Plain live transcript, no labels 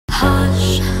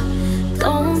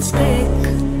don't stick.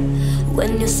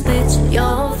 When you spit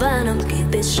your venom,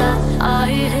 keep it shut. I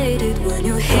hate it when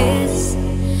you hiss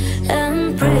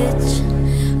and preach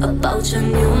about your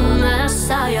new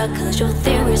messiah, cause your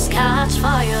theories catch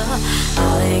fire.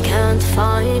 I can't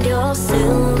find your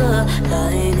silver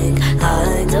lining.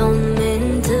 I don't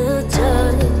mean to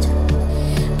judge,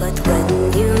 but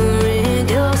when you read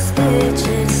your speech,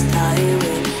 it's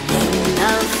tiring.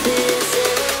 Enough is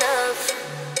enough.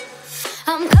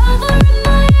 I'm covering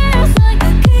my ears like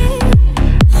a kid.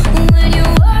 When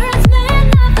your words mean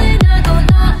nothing, I go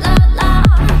la la la.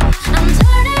 I'm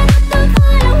turning up the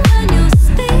volume when you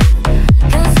speak,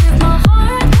 cause if my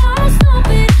heart can't stop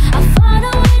it, I find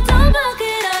a way to block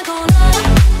it. I go la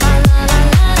la la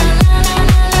la la la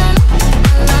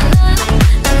la la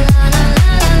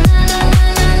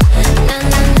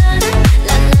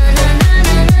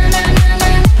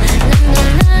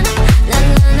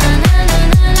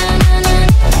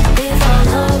If our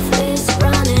love is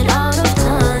running out of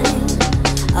time,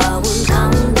 I won't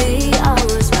count the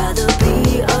hours. Rather be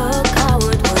a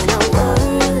coward when our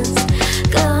words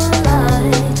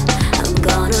collide. I'm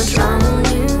gonna drown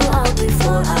you out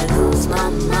before I lose my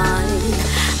mind.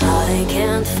 I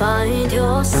can't find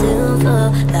your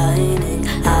silver lining.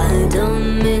 I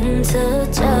don't mean to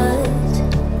judge,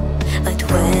 but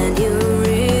when you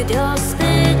read your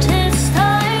speech, it's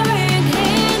tiring.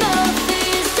 Enough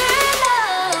is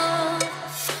enough.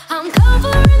 I'm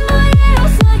covering my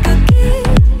ears like a kid.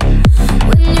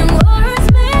 When your words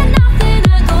mean nothing,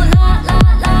 I go la la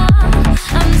la.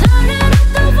 I'm turning up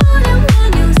the volume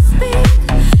when you speak,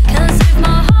 cause if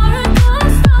my heart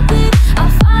can't stop it, I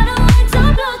find a way to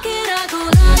block it. I go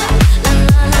la la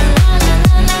la la la la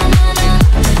la la la.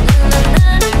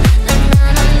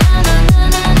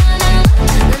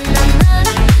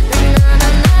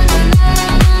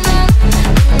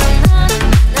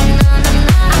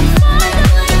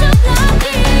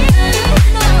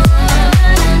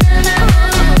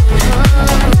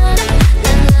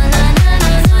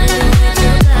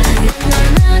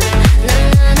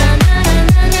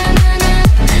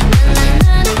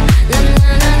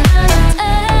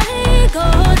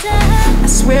 I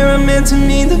swear I meant to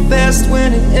mean the best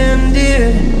when it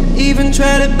ended. Even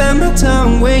tried to bite my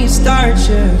tongue when you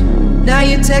started. Now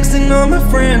you're texting all my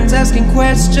friends, asking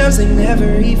questions. They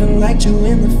never even liked you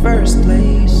in the first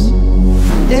place.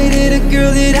 Dated a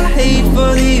girl that I hate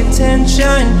for the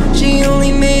attention. She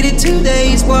only made it 2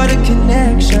 days, what a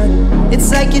connection.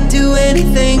 It's like you'd do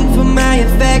anything for my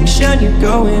affection. You're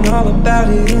going all about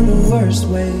it in the worst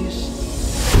ways.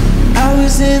 I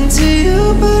was into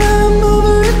you, but I'm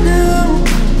over it now.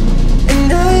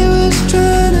 And I was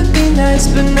trying to be nice,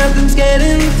 but nothing's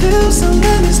getting through, so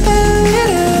let me spell it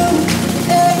out.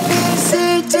 A, B, C,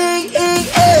 D, E,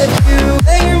 F, U.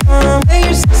 Hey your mom, hey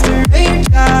your sister, hey your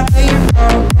job, hey your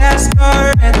phone, gas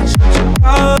car, and the shit you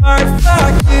call art.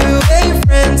 Fuck you, hey your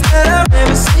friends that I'll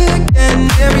never see again.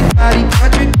 Everybody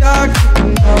but your dog, you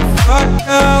can all fuck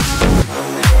up.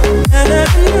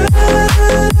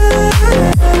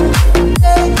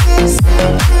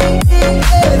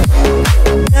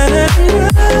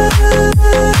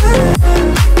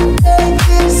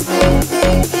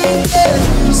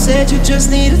 You said you just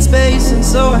needed space, and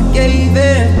so I gave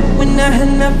it. When I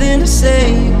had nothing to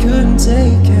say, you couldn't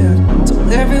take it.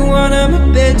 Told everyone I'm a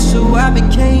bitch, so I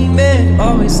became it.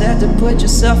 Always had to put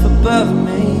yourself above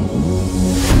me.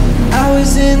 I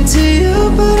was into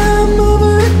you, but I'm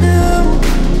over it now.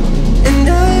 And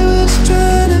I was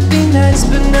trying to be nice,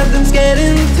 but nothing's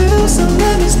getting through, so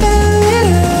let me spell it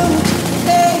out.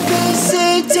 A, B,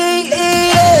 C, D,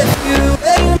 E, F, U.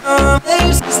 Hey your mom, hey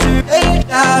your sister, hey your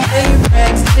job, hey your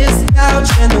friends, this couch,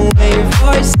 and the way your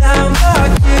voice sounds.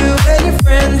 Fuck you, hey your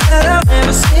friends that I'll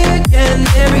never see again.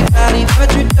 Everybody but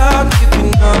your dog, you can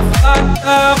go fuck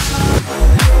up.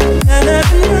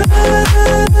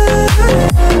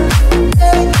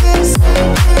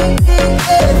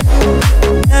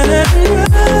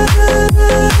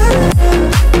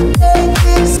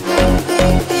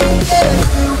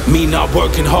 Me not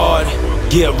working hard,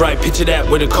 yeah right, picture that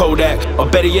with a Kodak. Or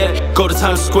better yet, go to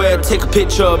Times Square, take a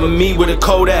picture of me with a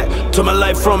Kodak. Turn my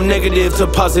life from negative to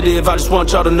positive, I just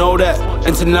want y'all to know that.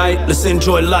 And tonight, let's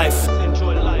enjoy life.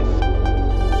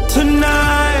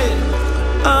 Tonight,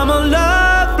 I'ma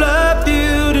love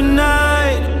you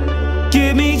tonight.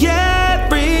 Give me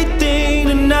everything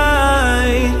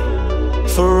tonight.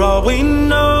 For all we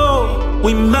know,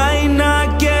 we might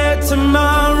not get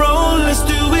tomorrow. Let's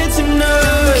do it tonight.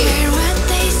 Don't care what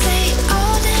they say,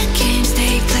 all the games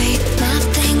they play.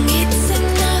 Nothing it's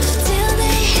enough till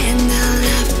they handle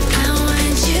up. I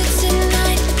want you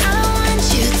tonight, I want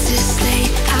you to stay,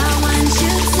 I want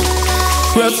you tonight.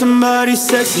 Grab somebody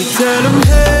sexy, tell them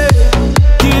hey,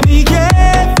 give me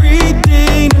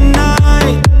everything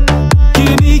tonight.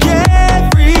 Give me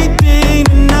everything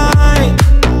tonight.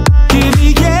 Give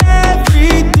me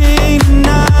everything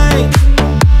tonight.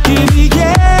 Give me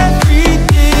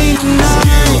everything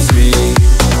tonight. Excuse me,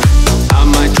 I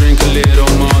might drink a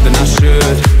little more than I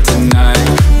should tonight,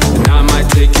 and I might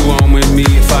take you on with me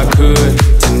if I could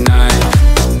tonight.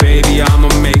 Baby, I'ma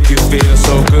make you feel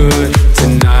so good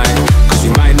tonight, cause we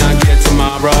might not get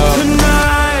tomorrow.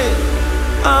 Tonight,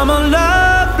 I'ma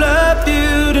love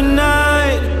you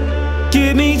tonight.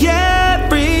 Give me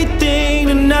everything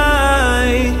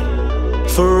tonight.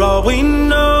 For all we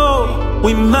know,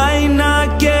 we might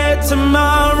not get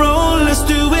tomorrow. Let's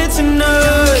do it tonight.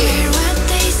 Don't care what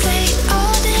they say,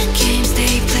 all the games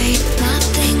they play.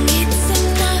 Nothing it's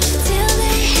enough till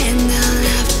they handle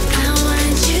up. I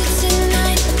want you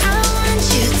tonight, I want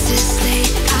you to stay,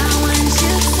 I want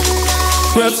you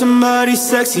tonight. Grab somebody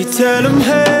sexy, tell them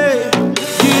hey,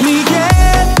 give me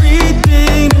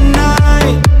everything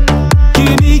tonight.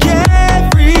 Give me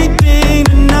everything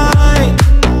tonight.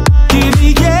 Give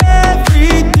me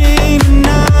everything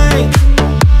tonight.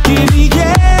 Give me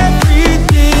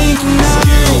everything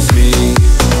tonight. Excuse me,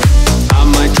 I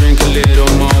might drink a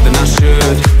little more than I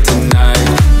should tonight,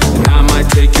 and I might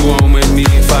take you on with me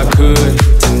if I could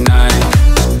tonight.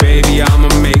 Baby, I'ma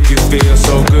make you feel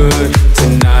so good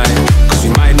tonight, cause we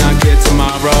might not get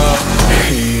tomorrow.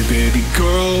 Hey baby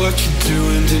girl, what you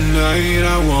doing tonight?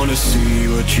 I wanna see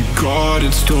what you got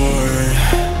in store.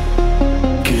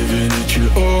 Giving it your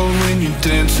all when you're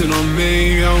dancing on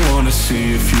me. I wanna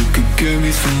see if you could give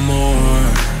me some more.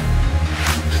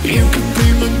 You could be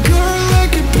my girl, I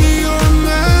could be your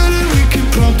man, and we can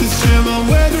pump this jam on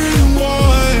whether you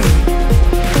want.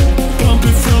 Pump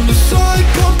it from the side,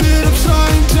 pump it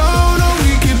upside down, or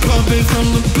we can pump it from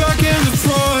the back and the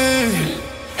front.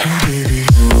 Baby,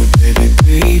 oh baby,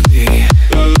 baby,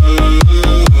 oh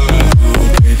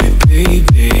baby,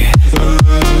 baby, oh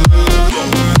baby,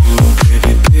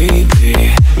 baby,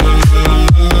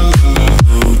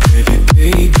 oh baby,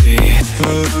 baby.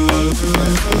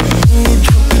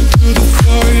 Jump into the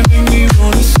floor, you make me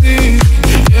wanna sing.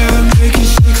 Yeah, I'm making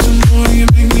shake some more, you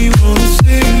make me wanna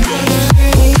sing.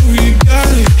 Oh, you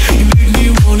got it, you make me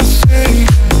wanna sing.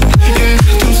 Yeah,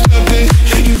 don't stop it,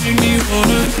 you make me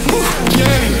wanna.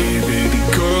 Yeah, hey baby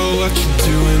girl, what you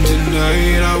doing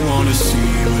tonight? I wanna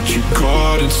see what you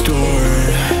got in store.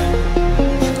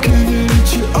 Giving it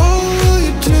you all,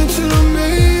 you're dancing on me.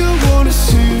 I wanna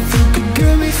see if you could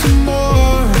give me some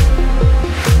more.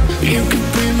 You could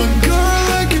be my girl,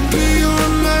 I could be your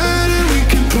man, and we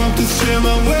can pump this jam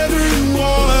out whether you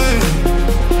want.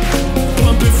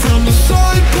 Pump it from the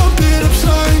side, pump it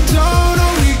upside down,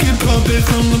 or we can pump it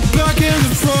from the back and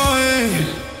the front.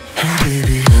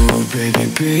 Baby, oh baby,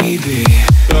 baby,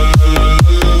 oh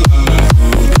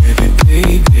baby,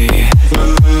 baby,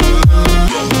 oh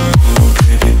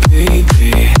baby,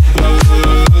 baby,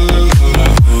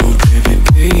 oh baby,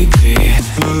 baby.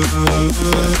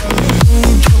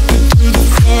 Jump into the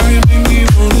floor, you make me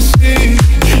wanna sing.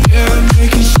 Yeah, I'm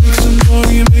making shake some more,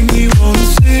 you make me wanna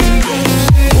sing.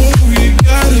 Oh, you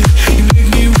got it, you make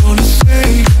me wanna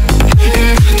sing.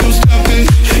 Yeah, don't stop it,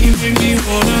 you make me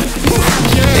wanna.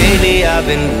 Yeah. Lately I've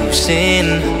been losing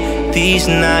these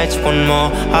nights, one more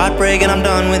heartbreak and I'm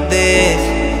done with this.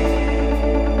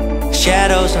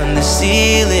 Shadows on the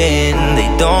ceiling, they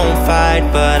don't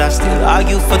fight, but I still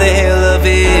argue for the hell of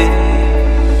it.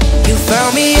 You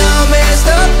found me all messed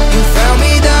up, you found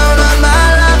me down on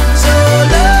my luck, so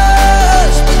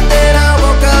lost. But then I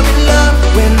woke up in love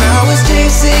when I was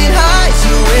chasing highs.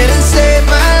 You went and saved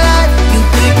my life, you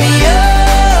picked me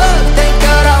up. Thank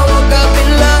God I woke up in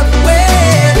love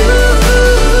with you.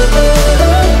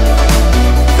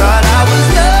 Thought I was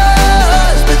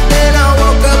lost, but then I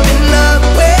woke up in love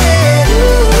with you.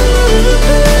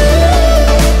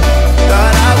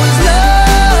 Thought I was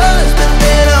lost, but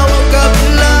then I woke up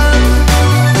in love.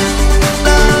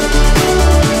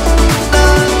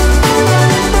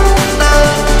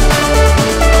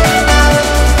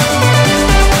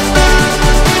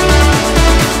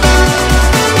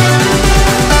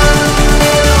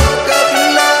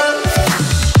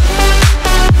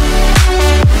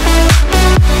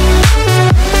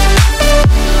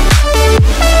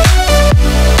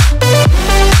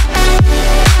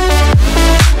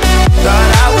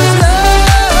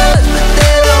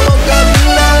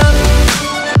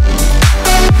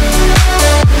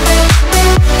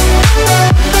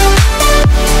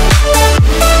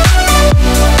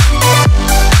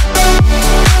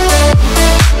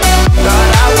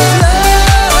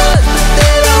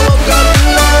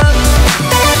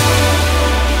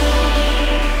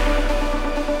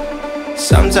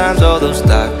 sometimes all those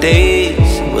dark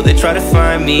days, well, they try to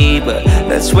find me, but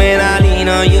that's when I lean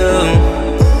on you.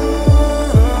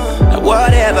 Now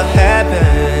whatever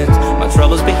happens, my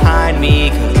trouble's behind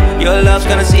me, 'cause your love's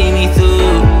gonna see me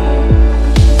through.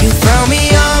 You found me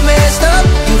all messed up,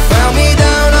 you found me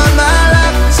down on my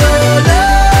luck, so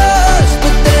lost,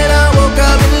 but then I woke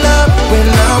up in love. When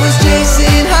I was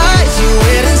chasing highs, you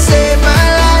went and saved my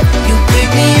life. You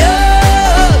picked me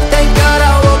up, thank God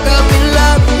I woke up in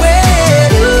love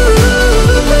with you.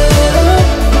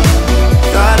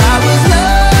 Thought I was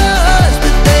lost,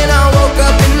 but then I woke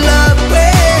up in love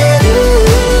with you.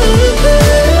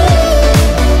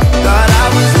 Thought I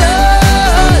was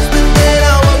lost, but then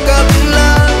I woke up in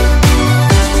love.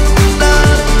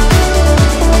 Love,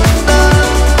 love, love,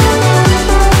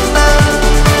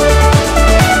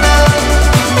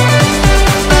 woke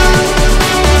up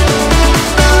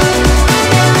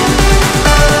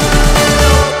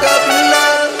in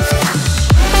love.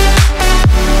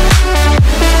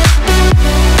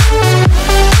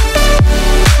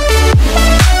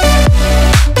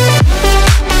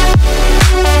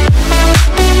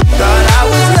 Thought I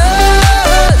was lost,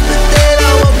 but then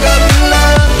I woke up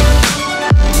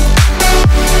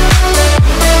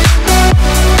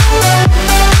in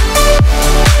love.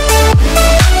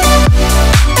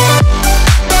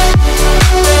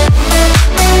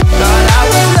 Thought I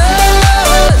was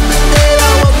lost, but then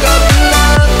I woke up in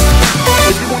love.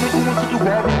 If you wanna go into the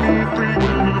robbery, free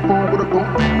with a nigga phone with a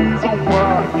gold piece. So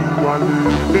why do I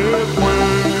live this way?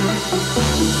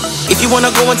 If you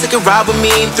wanna go and take a ride with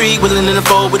me, 3 willing in the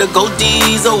 4 with a gold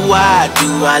D's. Oh, why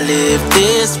do I live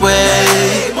this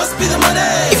way? Must be the money.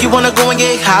 If you wanna go and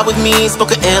get high with me,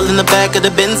 smoke a L in the back of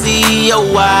the Benzie. Oh,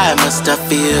 why must I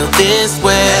feel this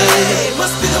way?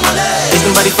 Must be the money. Ain't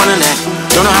nobody fun on that,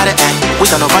 don't know how to act.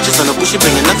 Without no watches on the bush, you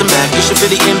bringing nothing back. You should feel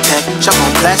the impact, shop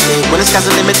on plastic. When the sky's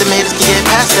the limit, the haters can get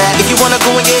past that. If you wanna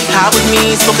go and get high with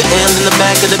me, smoke a L in the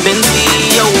back of the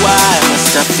Benzie. Oh, why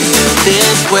must I feel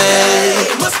this way?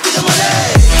 Must be the money.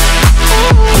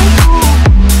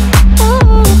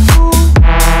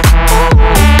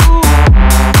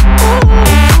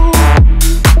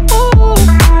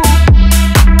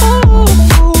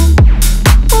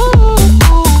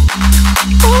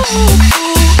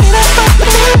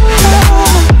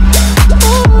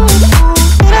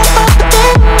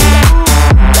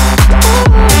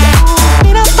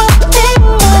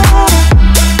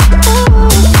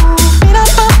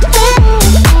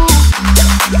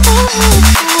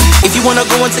 If you wanna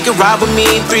go and take a ride with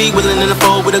me, 3 willing in the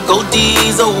 4 with a gold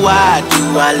D's. Oh, why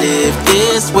do I live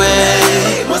this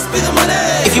way? Must be the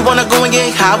money. If you wanna go and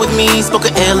get high with me, smoke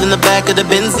a L in the back of the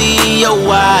Benzie. Oh,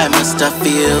 why must I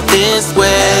feel this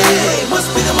way? Must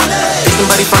be the money. Ain't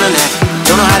nobody fun on that,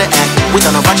 don't know how to act.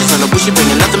 Without no watches on the bush, you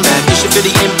bringing nothing back. You should feel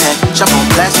the impact, shop on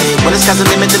plastic. When the sky's the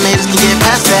limit, the haters can get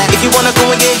past that. If you wanna go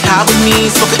and get high with me,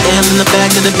 smoke a L in the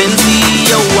back of the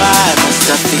Benzie. Oh, why must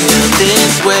I feel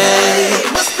this way?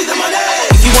 Must be the money.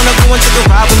 If you wanna go and take a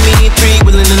ride with me, 3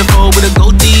 willing in the 4 with a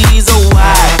gold D's. Oh,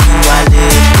 why do I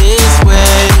live this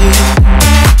way?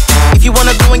 If you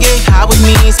wanna go and get high with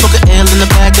me, smoke a L in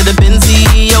the back of the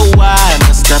Benzie. Oh, why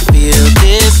must I feel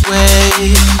this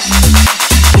way?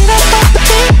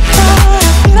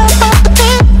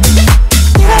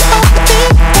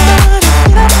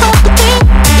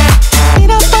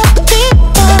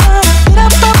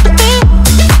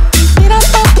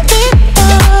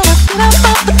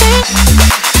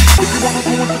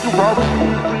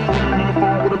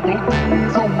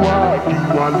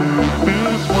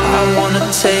 I wanna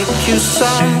take you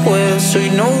somewhere so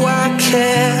you know I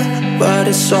care, but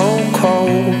it's so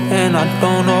cold and I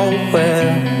don't know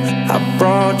where. I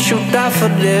brought you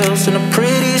daffodils in a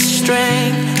pretty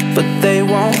string, but they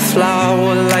won't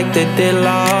flower like they did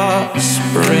last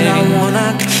spring. I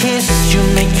wanna kiss you,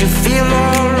 make you feel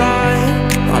alright.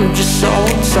 I'm just so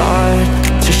tired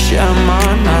to share my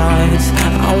nights.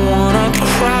 I wanna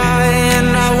cry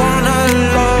and I wanna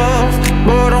love,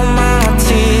 but all my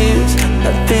tears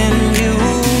have been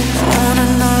used on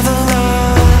another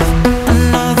love,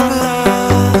 another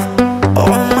love.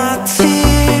 All my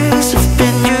tears have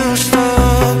been used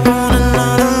up on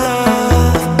another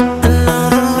love,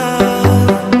 another love.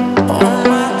 All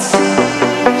my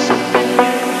tears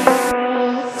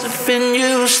have been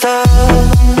used up.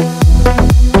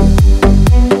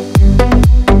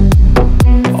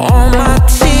 All my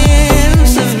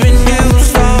tears have been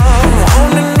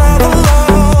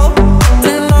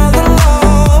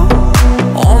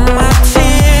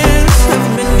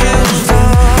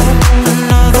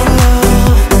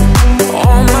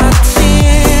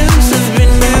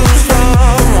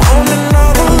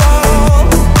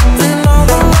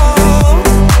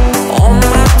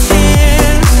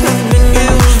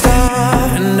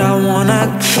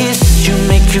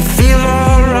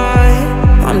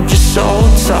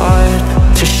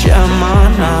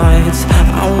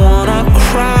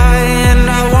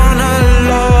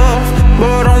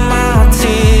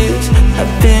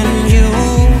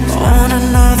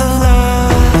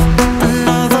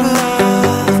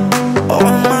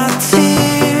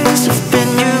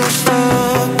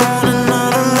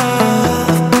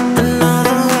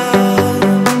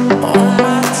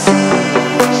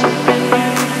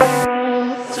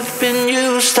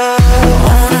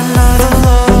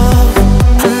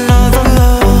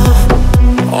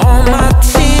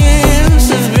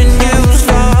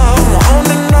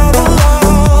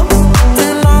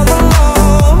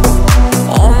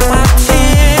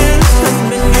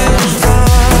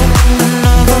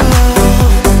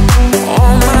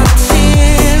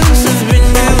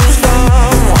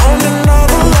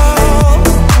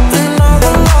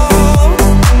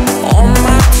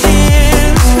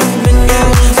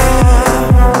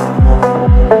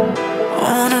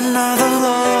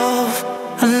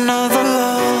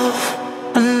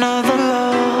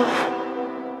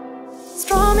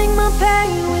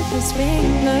his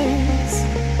fingers,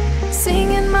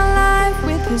 singing my life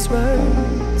with his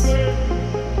words,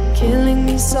 killing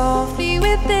me softly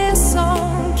with this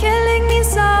song, killing me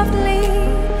softly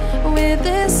with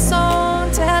this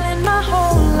song, telling my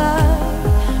whole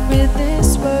life with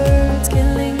his words,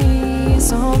 killing me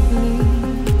softly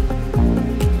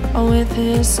with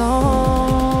his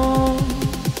song.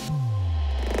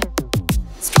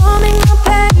 Storming my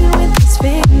pain with his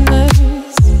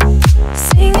fingers,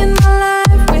 singing my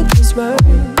life with his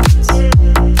words,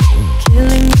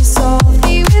 killing me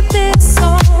softly with this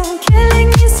song, killing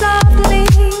me softly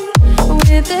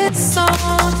with this song.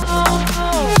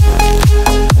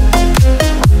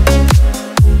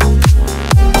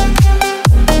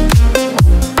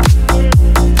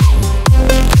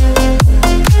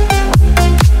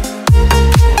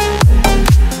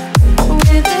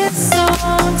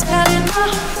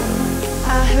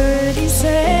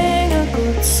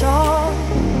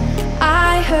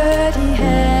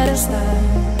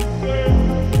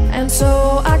 And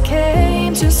so I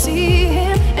came to see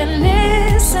him and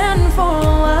listen for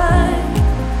a while.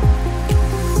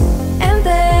 And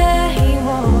there he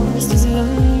was, this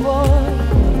young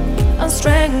boy, a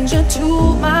stranger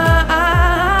to my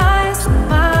eyes,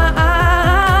 my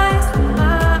eyes,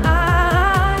 my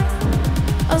eyes,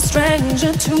 a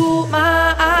stranger to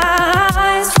my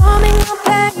eyes. Storming my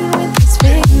pain with his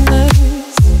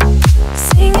fingers,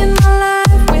 singing my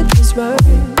life with his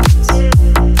words,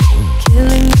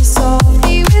 killing me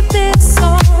softly with this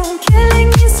song, killing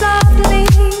me softly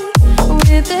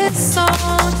with this song.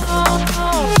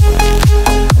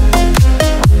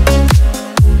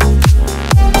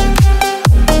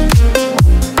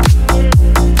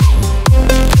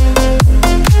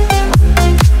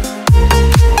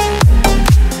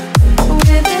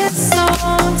 With this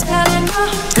song, telling my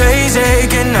days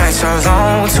ache and nights are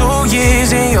long. 2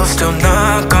 years and you're still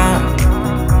not gone.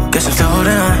 Guess I'm still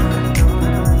holding on.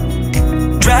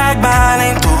 Drag my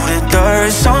name through the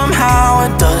dirt, somehow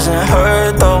it doesn't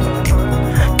hurt though.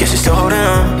 Guess you're still holding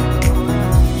on.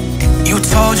 You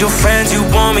told your friends you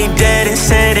want me dead and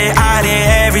said that I did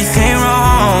everything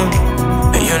wrong,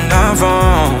 and you're not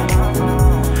wrong.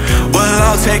 Well,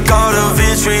 I'll take all the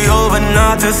vitriol, but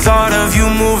not the thought of you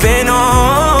moving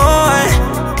on.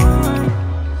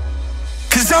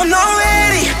 Cause I'm not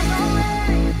ready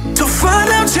to find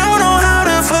out you know how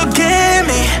to forgive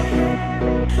me.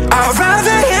 I'd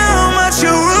rather hear how much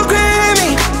you regret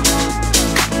me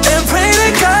and pray to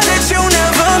God that you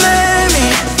never met me,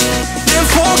 then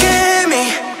forgive me.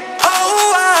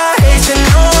 Oh, I hate to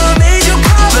know I made you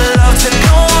cry, but love to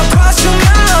know I crossed your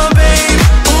mind, babe.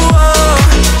 Ooh, oh.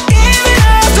 Even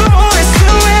after all, it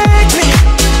still wrecked me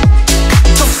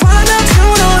to find out you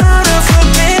know how to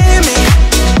forgive me.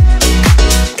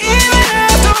 Even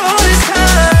after all this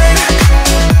time.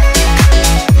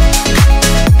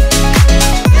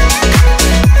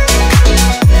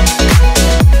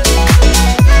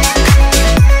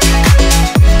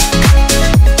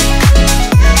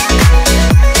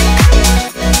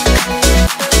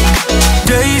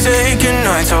 Days ache and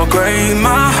nights are gray.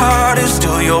 My heart is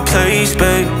still your place,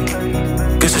 babe.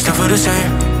 Guess it's never the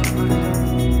same.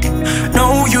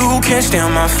 No, you can't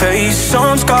stand my face.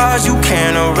 Some scars you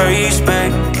can't erase,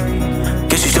 babe.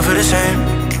 Guess you still feel the same.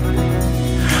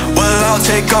 Well, I'll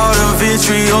take all the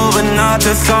vitriol, but not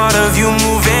the thought of you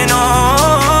moving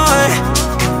on.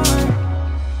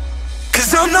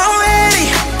 Cause I'm not ready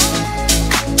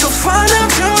to find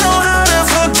out you know how to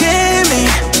forgive me.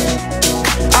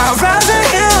 I'd rather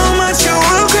hear how much you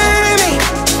regret me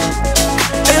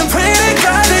and pray to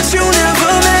God that you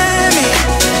never met me,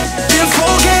 then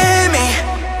forgive me.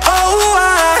 Oh,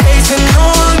 I hate to know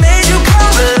I made you cry,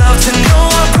 but love to know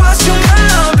I crossed your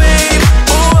mind, babe.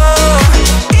 Ooh, oh.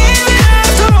 Even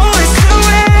after all, it still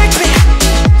wrecked me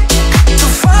to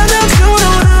find out you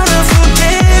know how to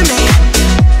forgive me.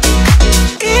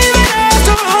 Even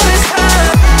after all this time.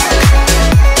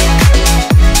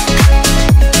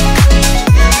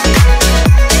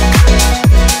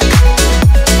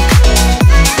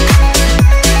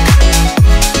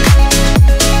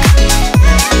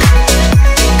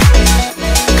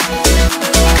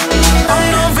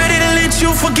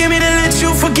 Forgive me to let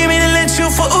you, forgive me to let you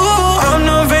for ooh. I'm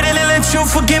not ready to let you,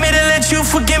 forgive me to let you,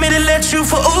 forgive me to let you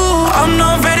for ooh. I'm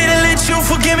not ready to let you,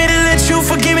 forgive me to let you,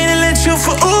 forgive me to let you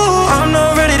for ooh. Cause I'm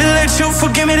not ready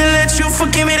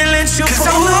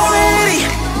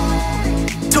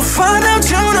to find out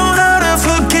you know how to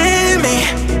forgive me.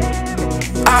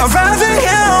 I'd rather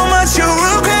hear how much you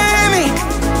regret me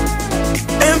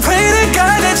and pray to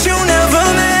God that you never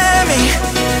met me,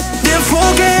 then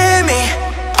forgive me.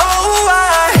 Oh,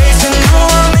 I hate to know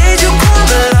I made you cry,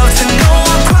 but love to know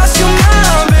I crossed your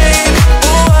mind, babe.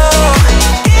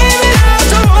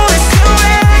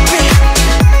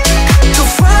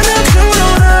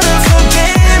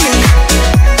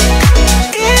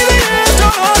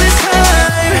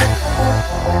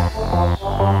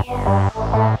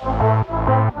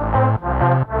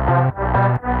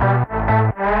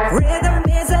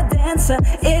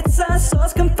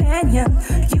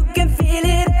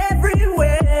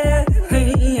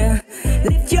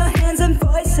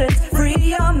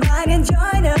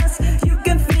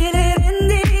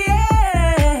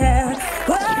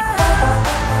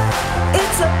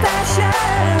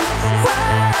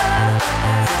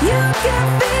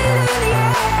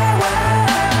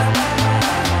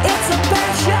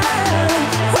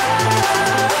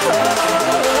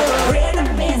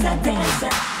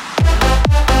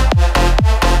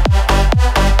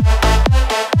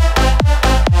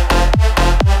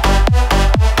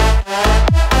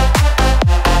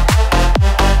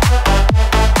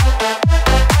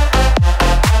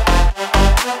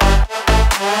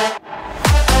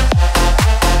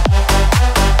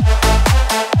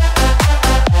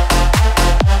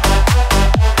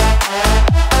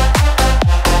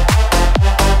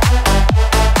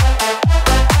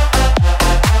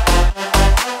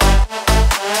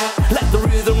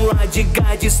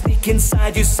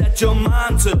 your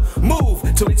mind to move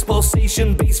to its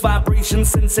pulsation, bass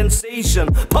vibrations and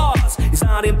sensation. Pause is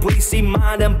not in place, see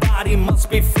mind and body must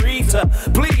be free to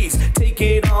please take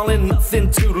it all and nothing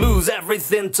to lose,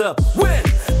 everything to win.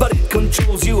 But it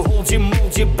controls you, holds you,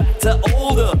 molds you back to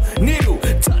older, new.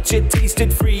 Touch it, taste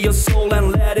it, free your soul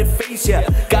and let it face ya.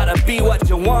 Gotta be what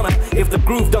you wanna. If the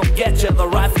groove don't get you, the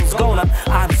rifle's gonna.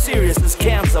 I'm serious as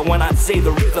cancer when I say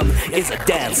the rhythm is a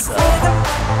dancer.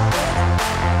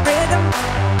 Rhythm,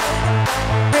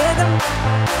 rhythm,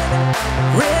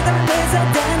 rhythm is a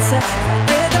dancer.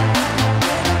 Rhythm,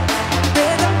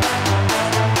 rhythm,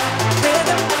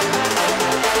 rhythm,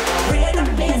 rhythm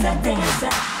is a dancer.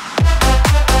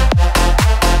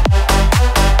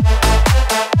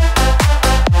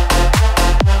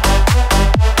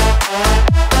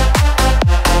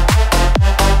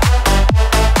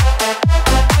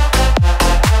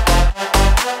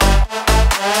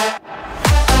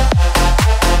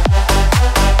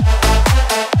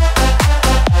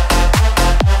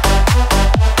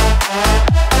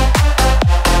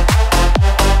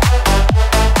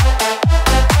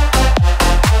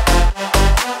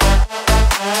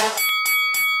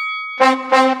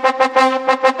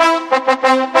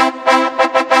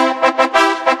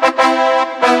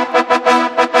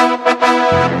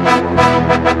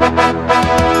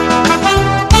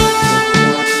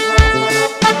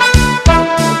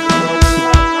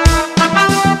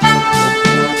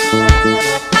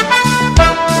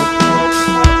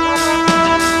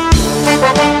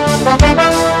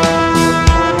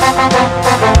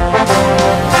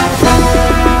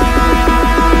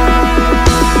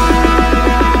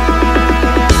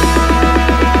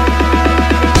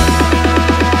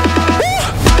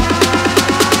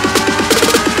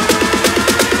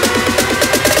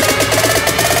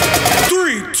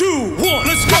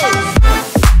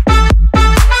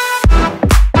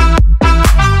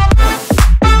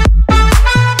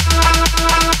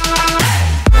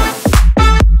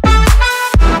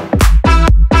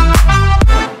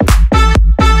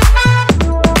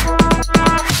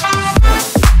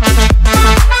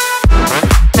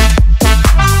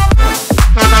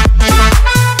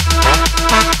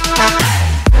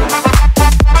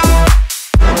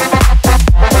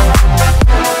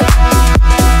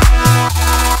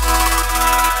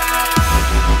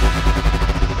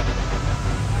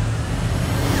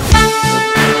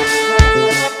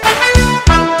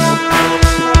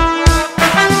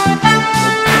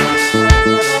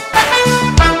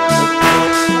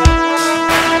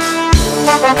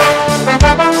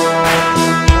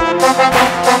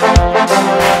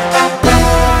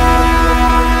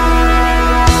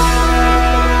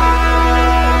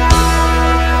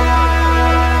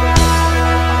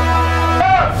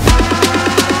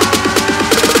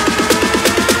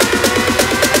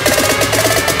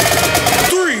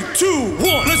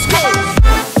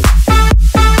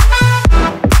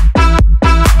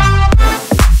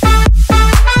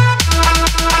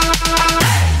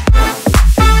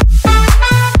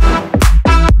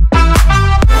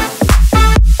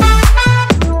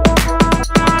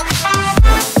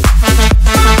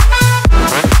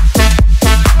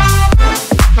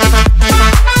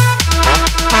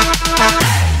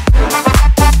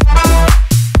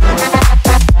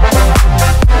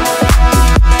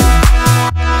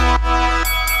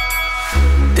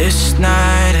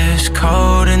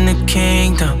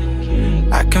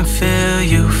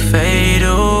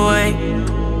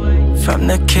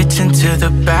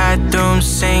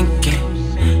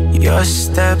 Your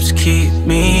steps keep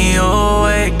me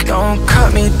awake. Don't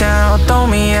cut me down, throw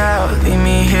me out, leave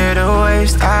me here to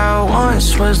waste. I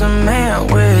once was a man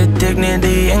with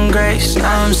dignity and grace.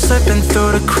 Now I'm slipping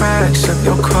through the cracks of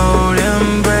your cold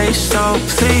embrace. So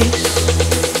please,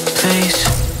 please,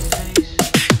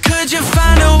 could you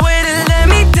find a way to let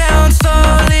me down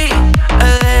slowly? A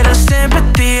little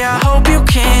sympathy, I hope you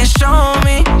can show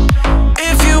me.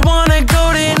 If you wanna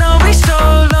go, then I'll be so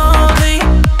lonely.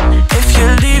 If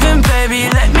you're leaving, baby,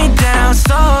 let me down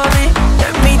slowly.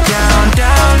 Let me down,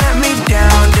 down, let me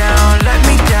down, down. Let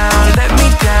me down, let me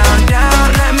down,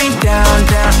 down. Let me down,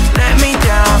 down, let me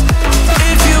down.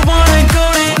 If you wanna go,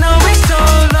 then I'll be so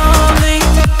lonely.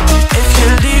 If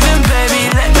you're leaving, baby,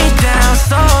 let me down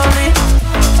slowly.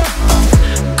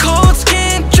 Cold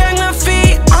skin, drag my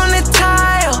feet on the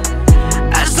tile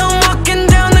as I'm walking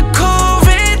down the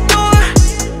corridor.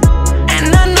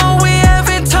 And I know we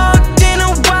haven't talked in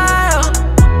a while,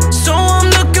 so I'm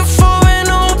looking for an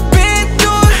open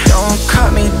door. Don't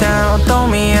cut me down, throw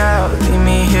me out, leave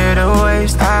me here to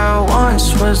waste. I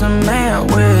once was a man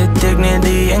with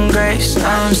dignity and grace.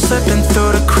 Now I'm slipping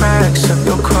through the cracks of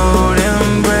your cold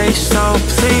embrace. So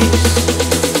please,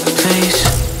 please,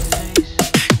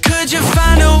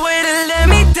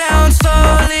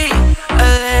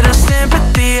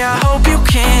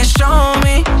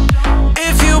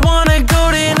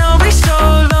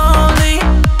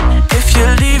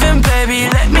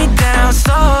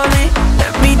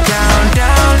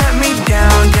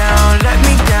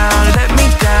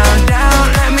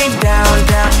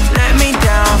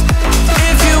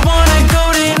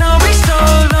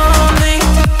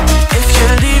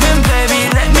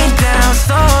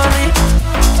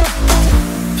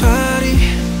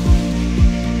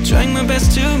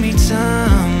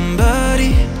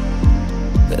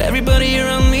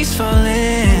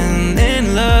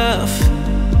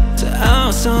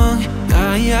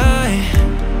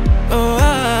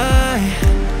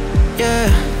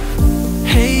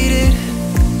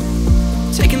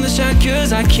 taking the shot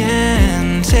cause I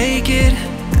can take it,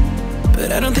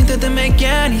 but I don't think that they make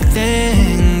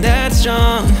anything that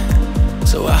strong.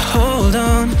 So I hold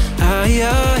on,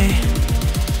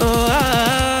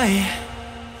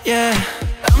 yeah.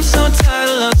 I'm so tired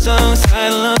of love songs,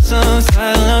 tired of love songs,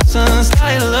 tired of love songs,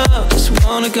 tired of love. Just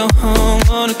wanna go home,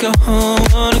 wanna go home,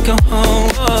 wanna go home,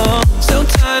 whoa. So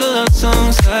tired of love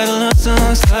songs, tired of love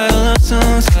songs, tired of love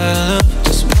songs, tired of love.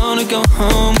 Just wanna go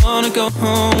home, wanna go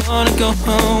home, wanna go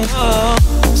home, whoa.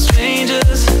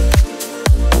 Strangers,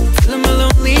 filling my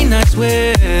lonely nights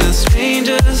with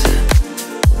strangers.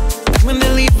 When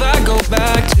they leave I go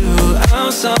back to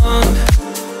our song.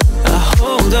 I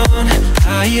hold on,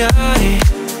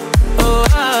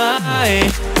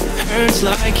 hurts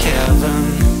like heaven,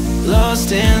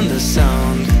 lost in the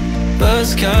sound.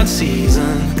 Buzzcut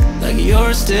season, like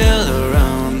you're still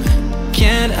around.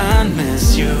 Can't I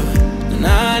miss you, and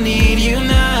I need you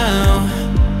now.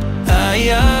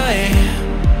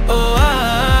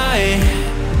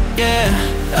 Yeah.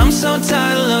 I'm so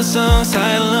tired of love songs,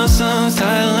 tired of love songs,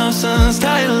 tired of love songs,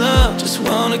 tired of love. Just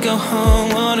wanna go home,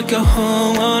 wanna go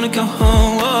home, wanna go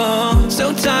home, whoa.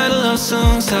 So tired of love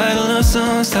songs, tired of love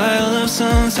songs, tired of love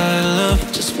songs, tired of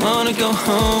love. Just wanna go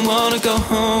home, wanna go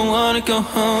home, wanna go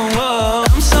home, whoa.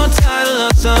 I'm so tired of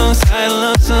love songs, tired of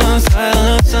love songs, tired of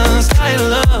love songs, tired of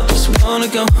love. Just wanna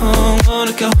go home,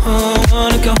 wanna go home,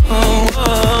 wanna go home,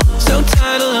 whoa. So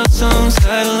tired of love songs,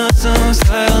 tired of love songs,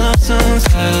 tired of love songs,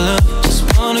 tired of love.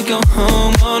 Wanna go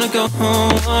home, wanna go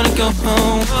home, wanna go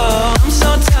home, whoa. I'm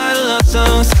so tired of love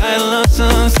songs, tired of love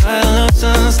songs, tired of love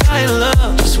songs, tired of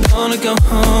love. Just wanna go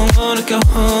home, wanna go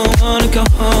home, wanna go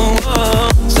home, whoa.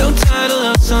 So tired of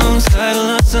love songs, tired of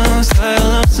love songs, tired of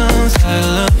love songs, tired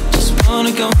of love. Just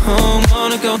wanna go home,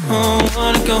 wanna go home,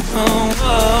 wanna go home,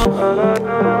 whoa.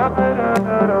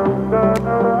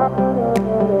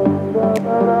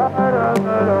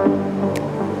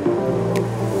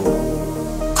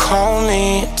 Call me,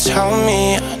 tell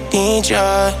me I need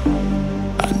ya.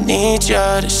 I need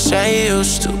ya to say you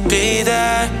still be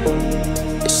there.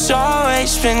 It's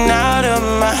always been out of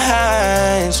my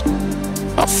hands.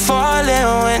 I'm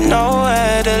falling with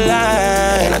nowhere to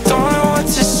land. I don't know what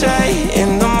to say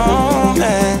in the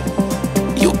moment.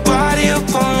 Your body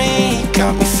up on me,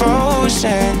 got me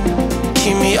frozen.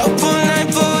 Keep me up all night,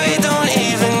 but we don't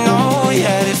even know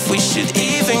yet if we should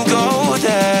even go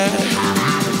there.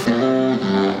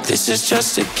 This is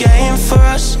just a game for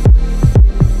us.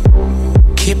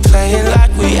 Keep playing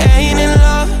like we ain't in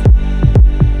love.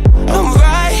 I'm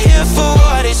right here for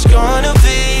what it's gonna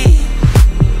be.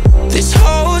 This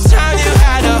whole time you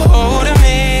had a hold of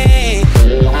me.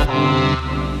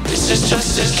 This is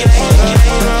just a game.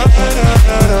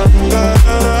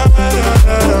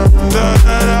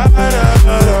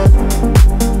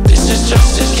 This is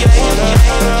just a game.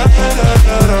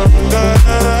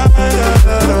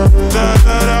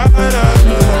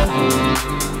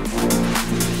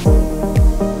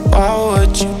 Why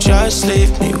would you just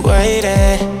leave me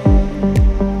waiting?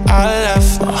 I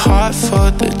left my heart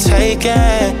for the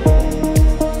taking.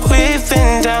 We've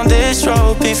been down this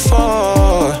road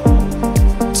before.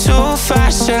 Too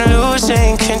fast and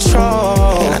losing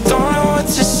control. And I don't know what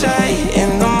to say in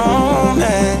the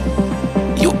moment.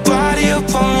 Your body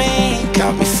up on me,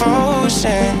 got me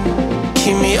frozen.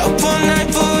 Keep me up all night,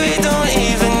 but we don't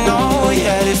even know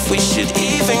yet if we should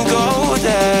even go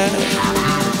there.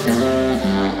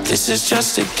 This is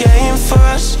just a game for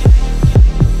us.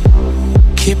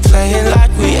 Keep playing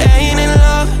like we ain't in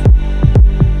love.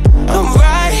 I'm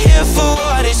right here for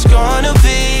what it's gonna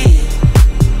be.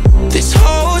 This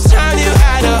whole time you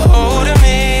had a hold of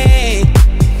me.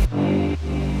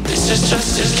 This is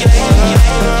just a game.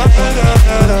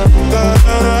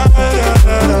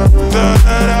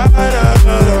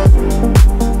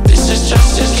 This is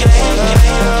just a game.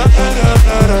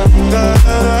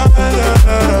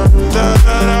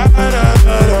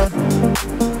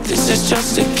 This is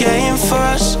just a game for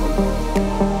us.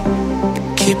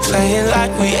 Keep playing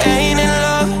like we ain't in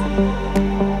love.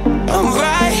 I'm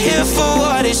right here for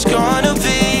what it's gonna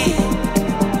be.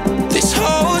 This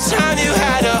whole time you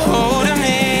had a hold of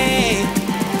me.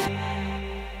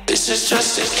 This is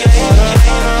just a game.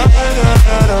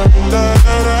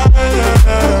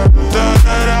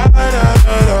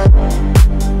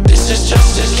 This is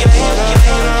just a game.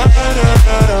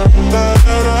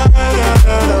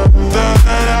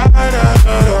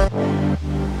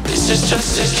 This is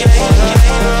just a game.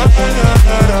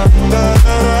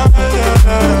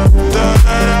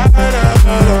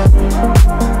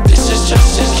 This is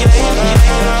just a game.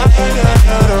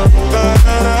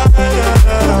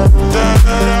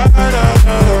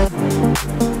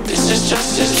 This is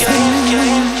just a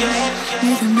game.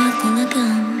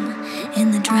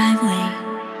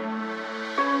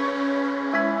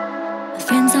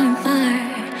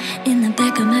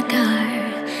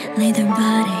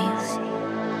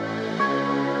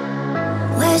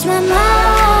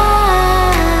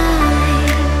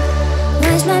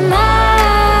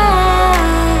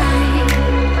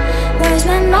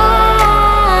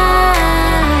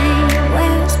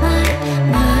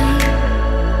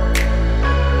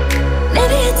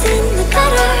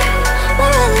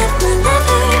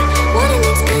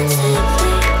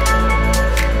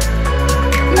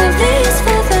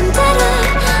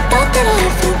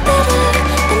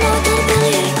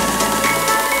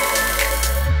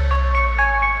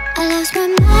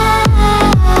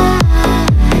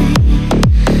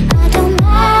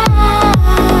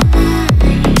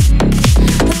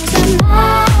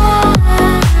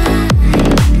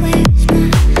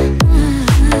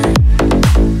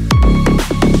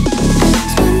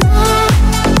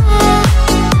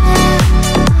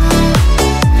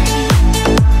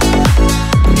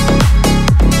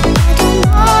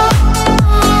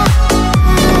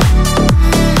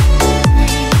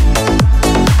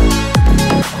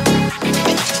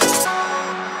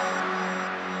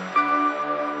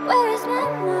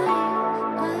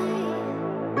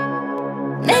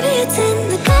 it's in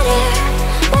the gutter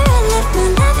where I left my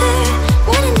lover.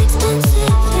 What an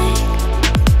expensive thing.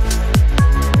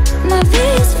 My V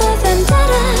is for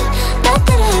vendetta. Thought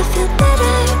that I feel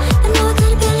better. I know I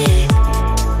got a bellyache.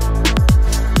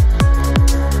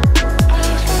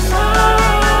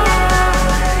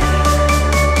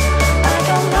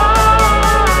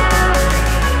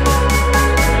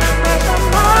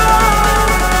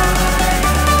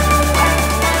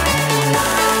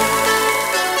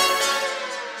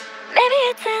 Maybe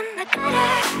it's in the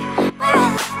gutter where I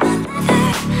left my lover.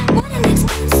 What an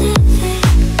expensive thing.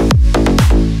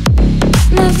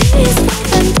 My V is for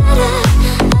vendetta.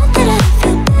 Thought that I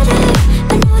feel better.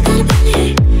 I know I got a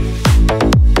bellyache.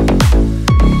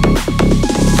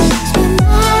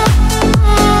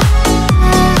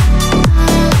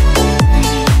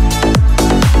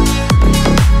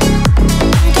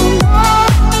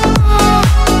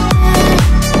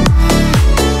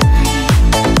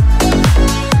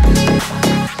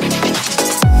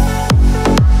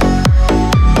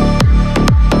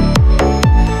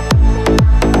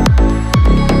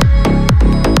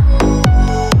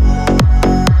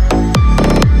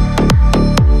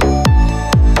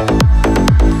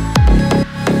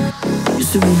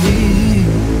 Used to believe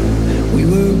we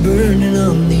were burning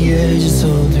on the edge of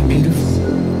something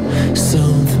beautiful,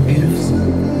 something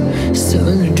beautiful.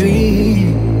 Selling a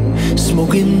dream,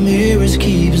 smoking mirrors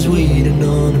keep us waiting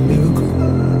on a miracle,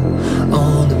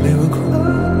 on a miracle.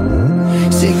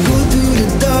 Say go through the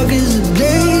darkest of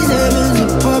days, heaven's a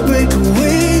heartbreak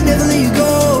away. Never let you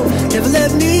go, never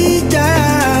let me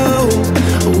down.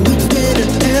 Oh, it's been a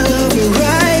hell of a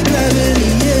ride, driving the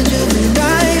edge of the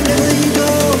night. Never let you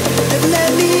go, never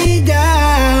let me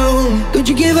down. Don't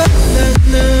you give up, nah,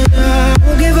 nah, nah.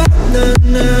 Won't give up, nah,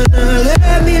 nah, nah.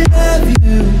 Let me love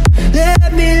you,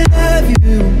 let me love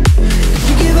you. Don't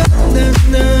you give up, nah,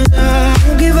 nah, nah.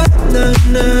 Won't give up, nah,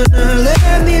 nah, nah.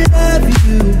 Let me love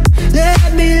you,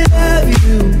 let me love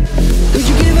you. Don't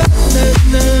you give up, nah,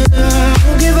 nah, nah.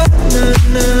 Won't give up, nah,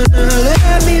 nah, nah.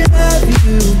 Let me love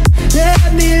you, let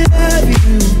me love you.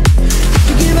 Don't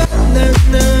you give up, nah,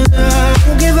 nah, nah.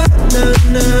 Won't give up, nah,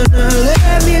 nah, nah.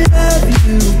 Let me love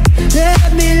you,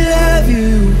 let me love you.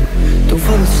 Don't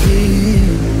fall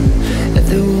asleep at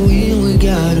the wheel. We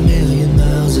got a million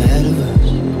miles ahead of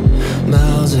us,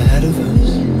 miles ahead of us.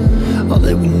 All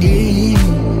that we need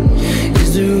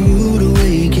is the rude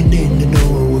awakening to know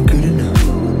we're good enough,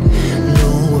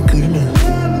 know we're good enough.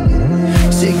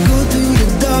 Say go through the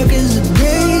darkest of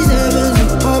days, heaven's a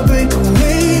heartbreak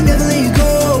away. Never let you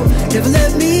go, never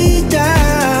let me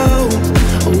down.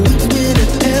 Oh, it's been a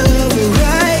hell of a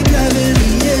ride, driving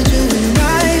the edge of the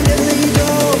night. Never let you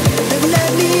go, never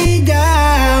let me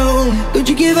down. Don't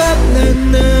you give up, nah,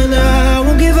 nah, nah.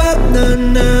 Won't give up, nah,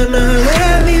 nah, nah.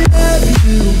 Let me love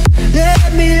you,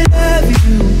 let me love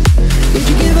you. Don't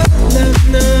you give up, nah,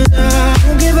 nah, nah.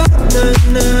 Won't give up, nah,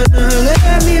 nah, nah.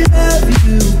 Let me love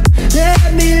you,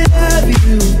 let me love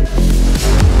you.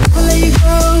 Never let you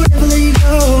go, never let you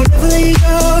go, never let you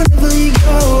go, never let you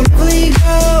go, never let you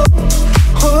go.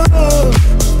 Oh, don't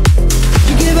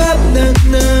you give up, nah,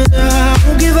 nah, nah.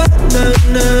 Won't give up, nah,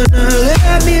 nah, nah.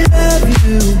 Let me love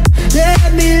you,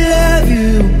 let me love you.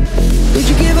 Don't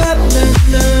you give up, nah,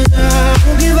 nah, nah.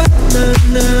 Won't give up, nah,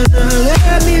 nah, nah.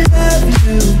 Let me love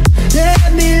you,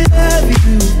 let me love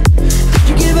you. Don't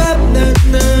you give up, nah,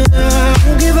 nah, nah.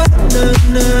 Won't give up, nah,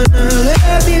 nah, nah.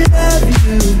 Let me love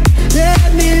you, let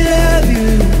me love you.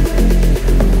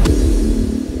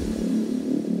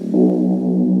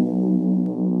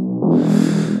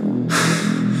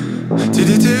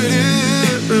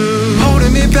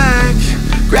 Holding me back,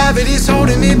 gravity's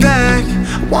holding me back.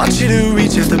 I want you to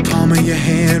reach out the palm of your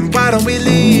hand. Why don't we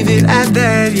leave it at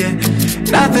that, yeah?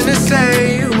 Nothing to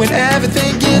say when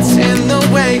everything gets in the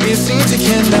way. It seems you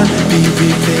cannot be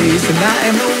replaced, and I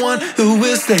am the one who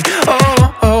will stay.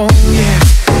 Oh, oh, yeah.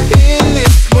 In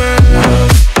this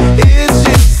world, it's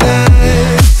just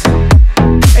us.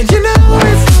 And you know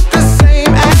it's not the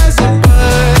same as it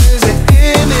was.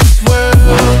 In this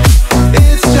world,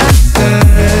 it's just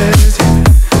us.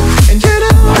 And you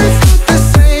know it's not the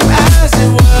same as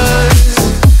it was.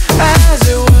 As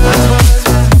it was,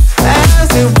 as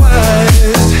it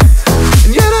was.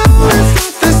 And you know it's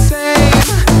not the same.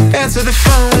 Answer the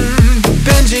phone.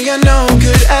 Benji, you're no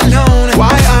good alone.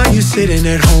 Why are you sitting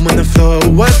at home on the floor?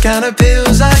 What kind of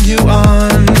pills are you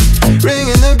on?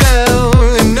 Ringing the bell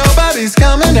and nobody's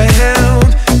coming to help.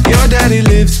 Your daddy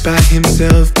lives by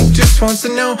himself, just wants to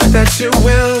know that you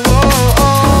will. Oh,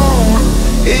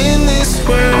 oh. In this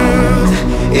world,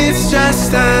 it's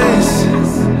just us.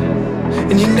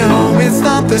 And you know it's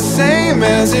not the same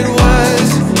as it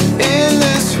was. In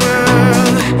this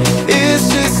world, it's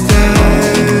just us.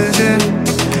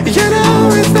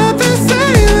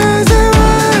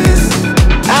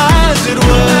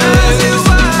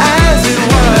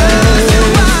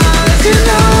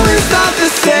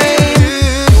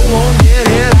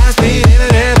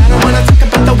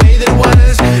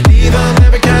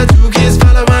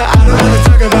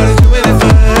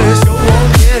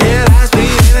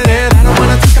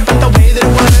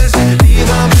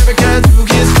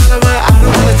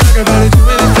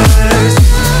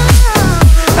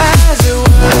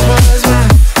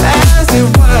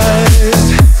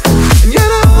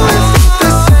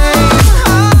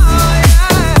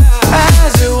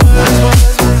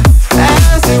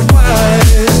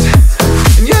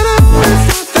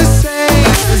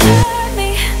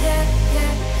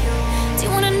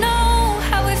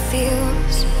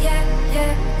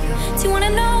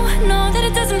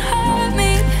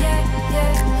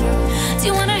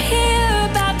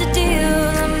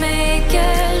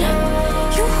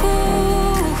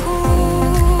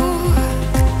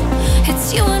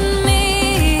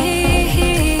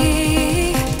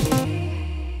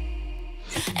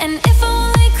 And if I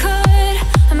only could,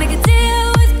 I'd make a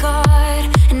deal with God,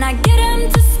 and I'd get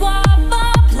him to swap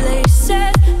our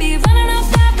places. Be running up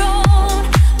that road,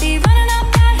 be running up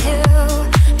that hill,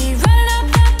 be running up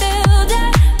that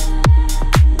building.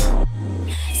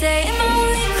 Say if I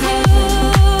only could.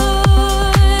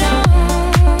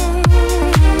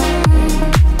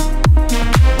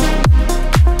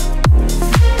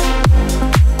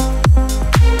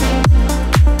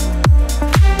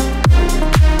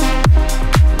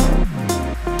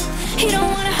 He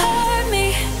don't wanna hurt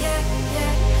me,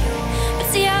 but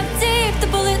see how deep the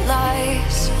bullet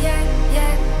lies.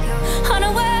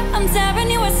 Unaware I'm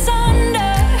tearing you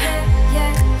asunder.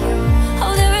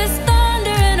 Oh, there is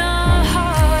thunder in our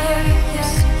hearts.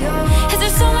 Is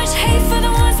there so much hate for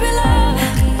the ones we love?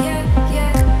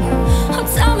 Oh,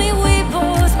 tell me we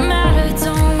both matter,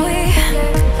 don't we?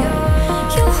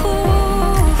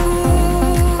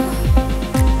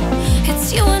 It's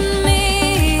you and me.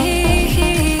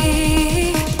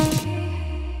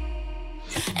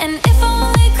 And if I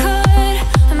only could,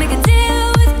 I'd make a deal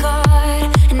with God,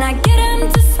 and I'd get him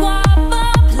to swap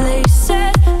our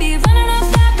places. Be running up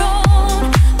that road,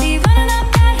 be running up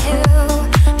that hill,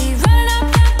 be running up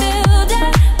that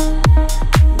building.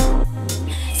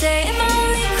 Say if I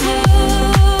only could.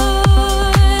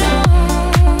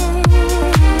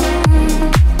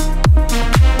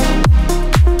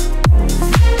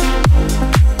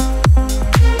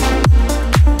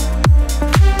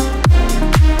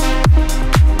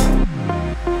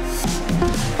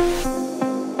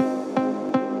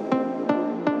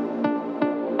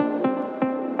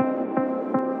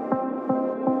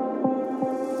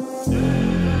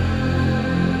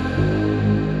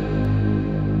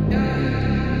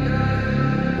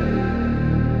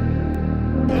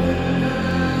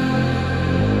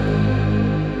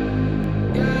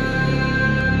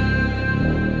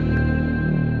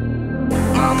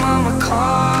 My mama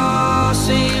called,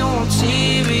 see you on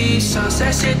TV.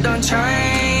 Sunset shit done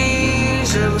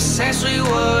changed. Ever since we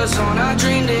was on, I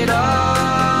dreamed it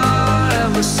all.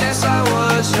 Ever since I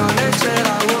was young, they said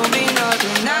I will be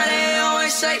nothing. Now they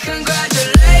always say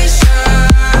congratulations.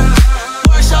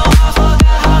 Worked so hard,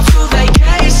 forgot how to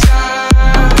vacation.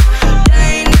 They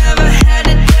ain't never had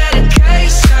the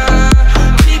dedication.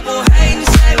 People hate and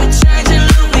say we changing,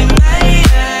 look we made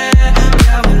it.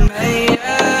 Yeah, we made it.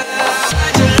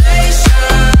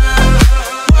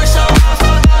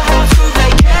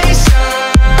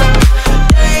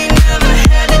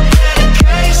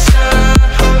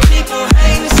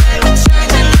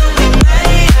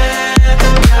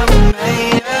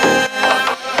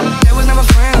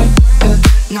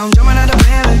 Now I'm jumping out the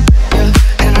belly,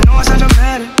 yeah. And I know I sound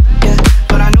dramatic, yeah.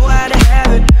 But I knew I had to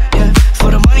have it, yeah. For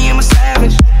the money I'm a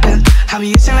savage, yeah. I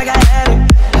be itching like I had it,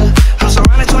 yeah. I'm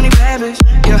surrounded 20 bad bitch,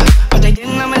 yeah. But they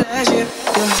didn't know me last year,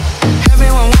 yeah.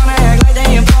 Everyone wanna act like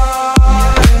they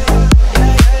important,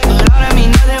 but all that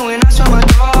mean nothing when I show my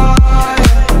door,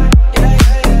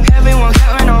 yeah. Everyone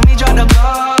counting on me, drop the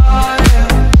ball,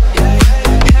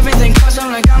 yeah. Everything custom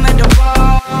like I'm at the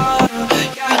bar,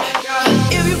 yeah.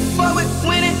 If you fuck with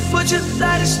winning, put your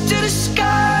lighters to the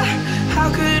sky. How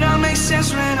could I make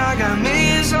sense when I got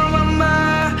millions on my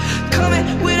mind?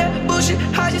 Coming with that bullshit,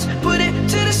 I just put it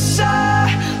to the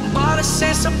side. Bought a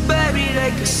sense of baby,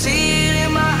 they could see it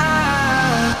in my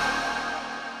eye.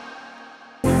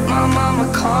 My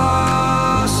mama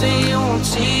called, see you on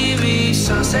TV.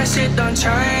 Sunset shit done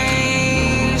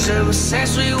changed. Ever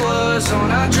since we was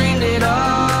on, I dreamed it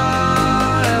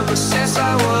all. Ever since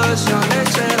I was young, they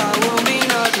said I will be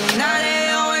nothing. Now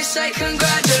they always say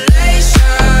congratulations.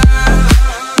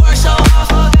 Worked so hard,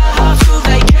 forgot how to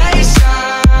vacation.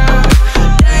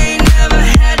 They ain't never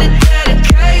had the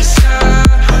dedication.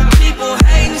 People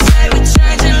hate and say we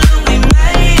changing, look we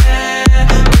made it.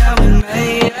 Yeah, we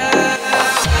made it.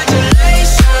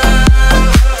 Congratulations.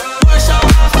 Worked so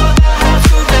hard, forgot how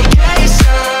to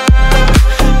vacation.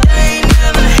 They ain't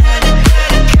never had the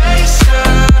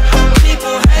dedication.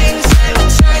 People hate and say we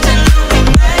changing, look we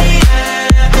made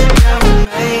it. Yeah, we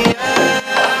made it.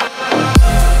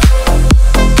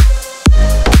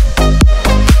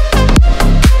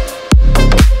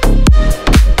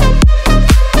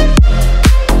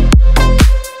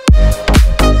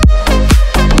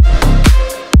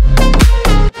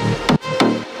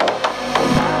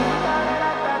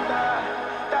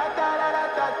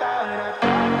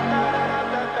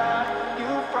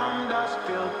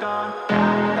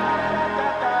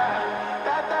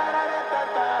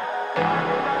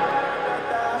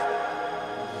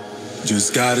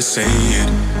 Just gotta say it.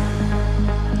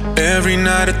 Every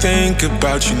night I think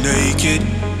about you naked,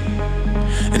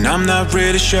 and I'm not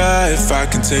really sure if I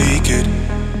can take it.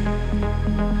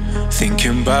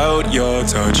 Thinking about your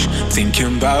touch,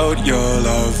 thinking about your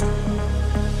love.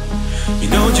 You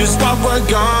know just what we're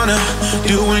gonna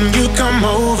do when you come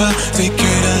over. Take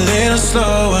it a little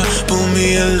slower, pull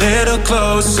me a little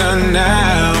closer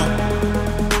now.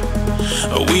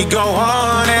 We go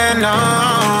on and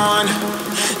on.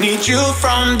 Need you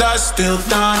from dusk till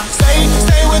dawn.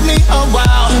 Stay with me a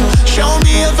while. Show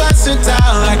me a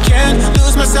versatile. I can't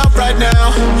lose myself right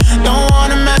now. Don't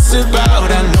wanna mess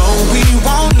about. I know we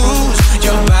won't lose.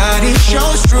 Your body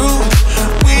shows truth.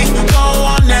 We go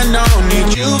on and on.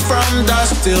 Need you from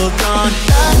dusk till dawn.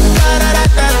 Da da da da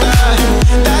da da.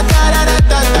 Da da da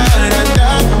da da da.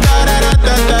 Da da da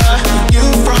da da da. You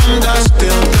from dusk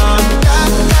till dawn. Da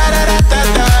da da da da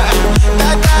da. Da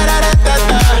da da da da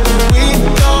da. We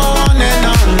go on and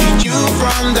on. Need you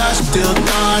from dusk till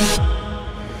dawn.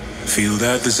 Feel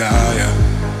that desire,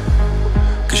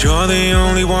 'cause you're the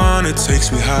only one that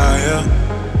takes me higher.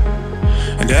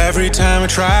 And every time I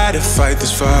try to fight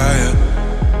this fire,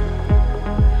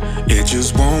 it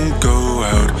just won't go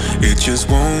out, it just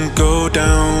won't go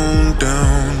down,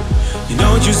 down. You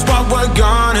know just what we're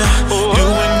gonna do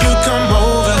when you come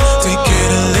over. Take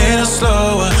it a little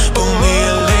slower, pull me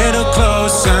a little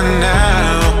closer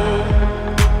now.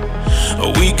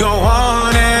 We go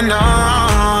on and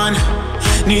on.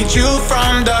 Need you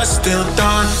from dusk till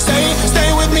dawn.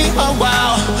 Stay with me a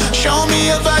while. Show me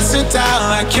a versatile.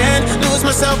 I can't lose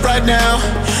myself right now.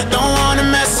 Don't wanna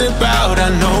mess about. I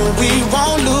know we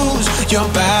won't lose. Your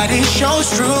body shows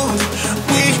truth.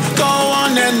 We go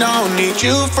on and on. Need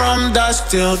you from dusk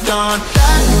till dawn. Da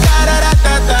da da da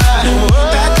da da.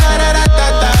 Da da da da da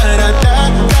da.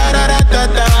 Da da da da da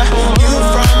da. You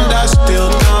from dusk till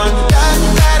dawn. Da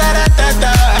da da da da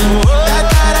da. Da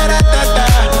da da da da da.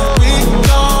 We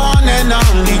go on and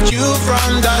on. Need you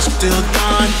from dusk till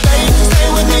dawn. Stay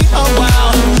with me a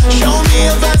while. Show me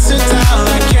a versatile.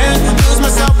 I can't lose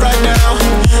myself right now.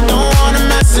 Don't wanna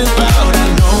mess about. I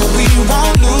know we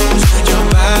won't lose. Your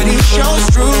body shows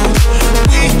truth.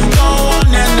 We go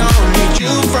on and on. Need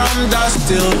you from dusk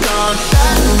till dawn. Da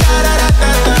da da da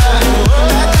da da.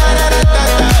 Da da da da da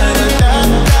da.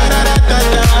 Da da da da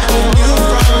da. You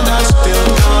from dusk till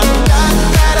dawn. Da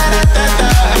da da da da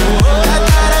da. Da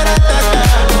da da da da da.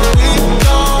 We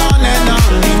go on and on.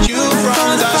 Need you from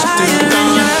dusk till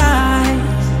dawn.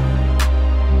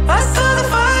 I saw the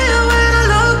fire when I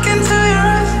look into your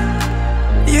eyes.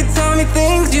 You tell me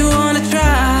things you wanna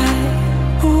try.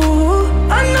 Ooh,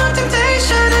 I know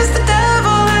temptation is the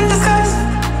devil in disguise.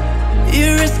 You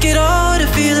risk it all to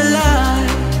feel alive.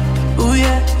 Ooh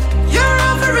yeah, you're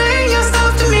offering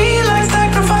yourself to me like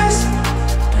sacrifice.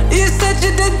 You said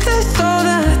you did this all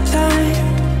the time.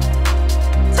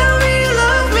 Tell me you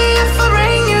love me if I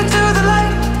bring you to the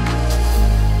light.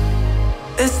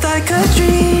 It's like a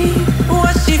dream,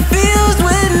 what she feels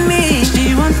with me.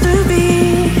 She wants to be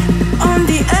on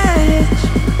the edge.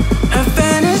 Her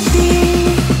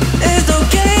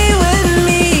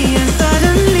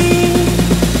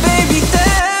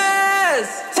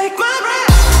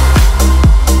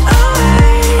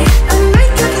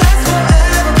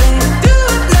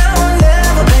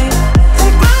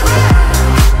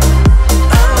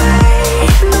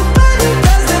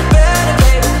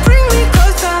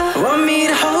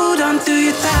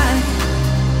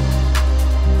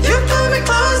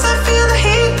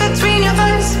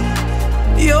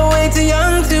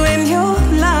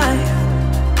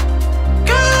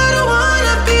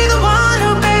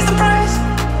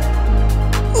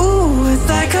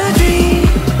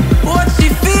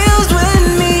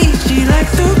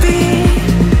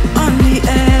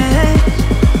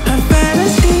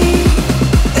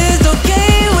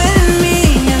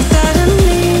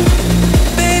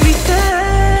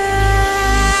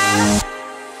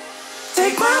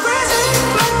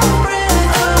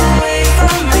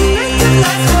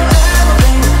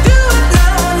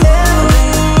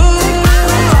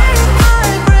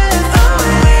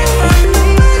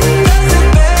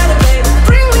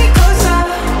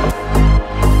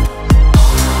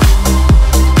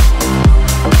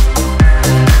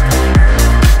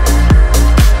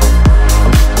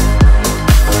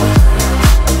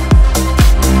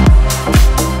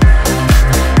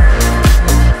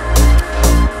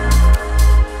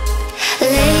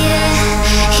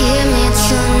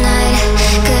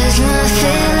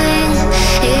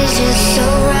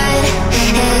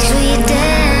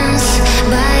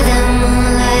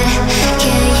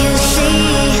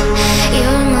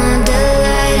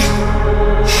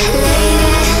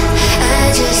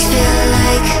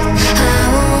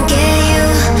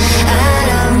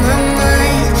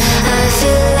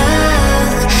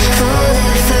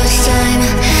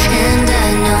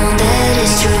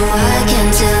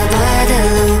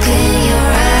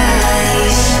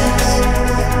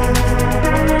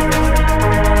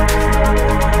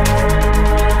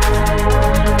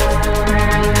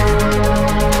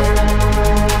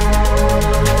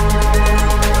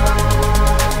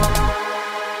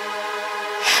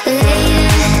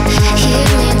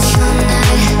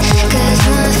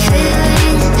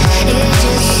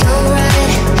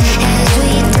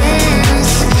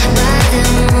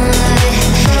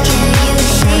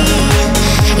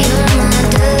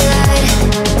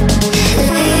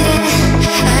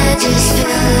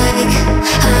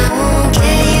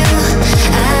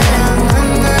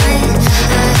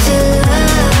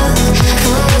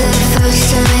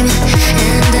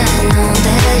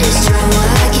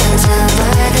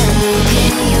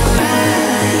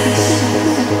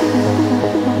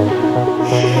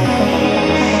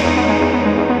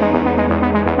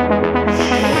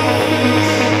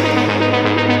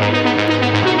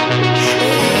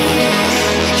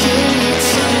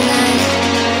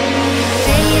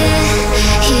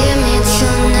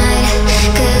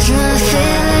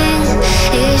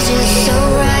just so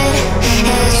right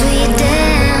as we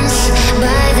dance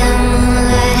by the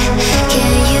moonlight.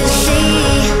 Can you see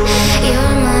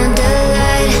you're my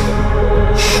delight?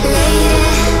 Lady,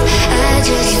 I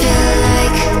just feel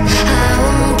like I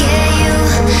won't get you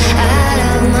out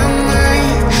of my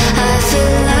mind. I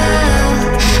feel love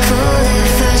for the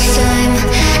first time,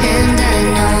 and I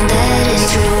know that it's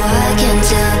true. I can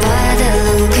tell by the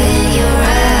look in your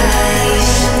eyes.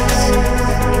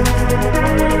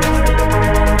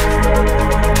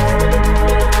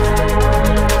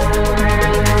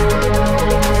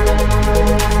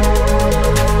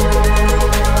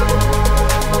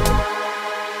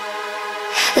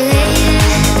 Lady,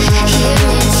 hear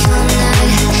me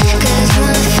tonight, 'cause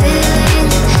my feeling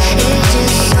is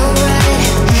just so right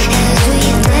as we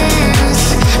dance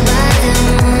by the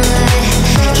moonlight.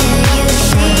 Can you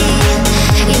see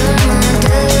you're my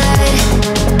delight?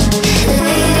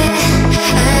 Lady,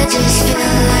 I just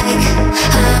feel like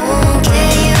I won't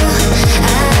get you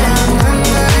out of my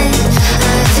mind.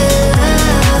 I feel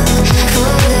love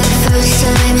for the first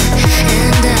time,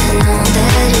 and I know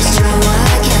that it's true.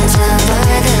 I can tell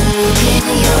by the look in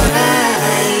your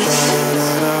eyes.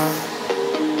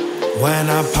 When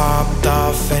I popped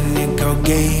off and your girl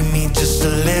gave me just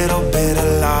a little bit of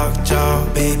lockjaw.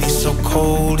 Baby so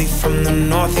cold, he from the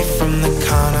north, he from the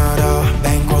Canada.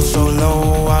 Bankroll so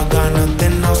low, I got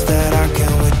nothing else that I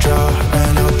can withdraw.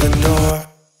 Ran out the door.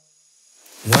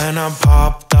 When I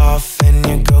popped off and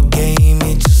your girl gave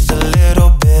me just a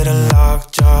little bit of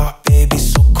lockjaw. Baby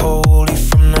so cold, he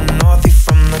from the north, he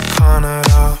from the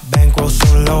Canada. Bankroll so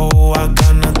low, I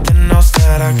got nothing else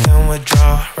that I can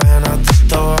withdraw. Ran out the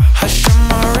door. Hush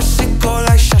my wrist, it go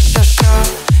like sha sha sha,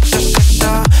 sha sha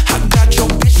sha. I got your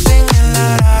bitch singing la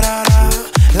la la la,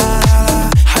 la la la.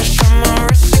 Hush my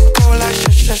wrist, it go like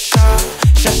sha sha sha,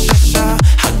 sha sha sha.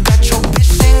 I got your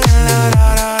bitch singing la la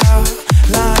la la,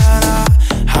 la la la.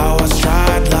 How I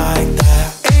stride like that.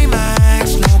 Amex,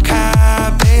 no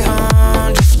cap,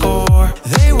 800 score.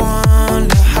 They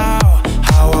wonder how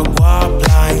I go up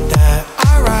like that.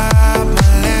 I rap my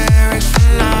lyrics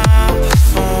when I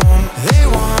perform. They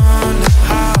wonder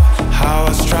how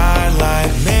I stride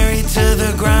like. Married to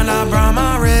the grind, I brought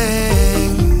my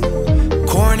ring.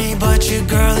 Corny, but your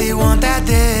girlie want that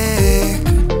dick.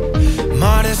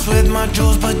 Modest with my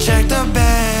jewels, but check the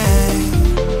bank.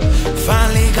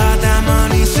 Finally got that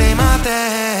money, say my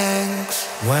thanks.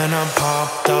 When I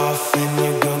popped off and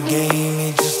your girl gave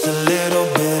me just a little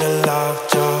bit of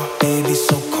lockjaw. Baby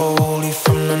so cold, he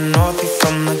from the north, he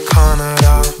from the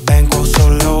Canada. Bankroll so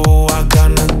low, I got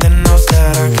nothing else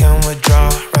that I can withdraw.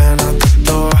 Ran out the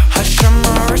door. Hush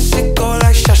my wrist, it go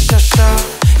like sha sha sha,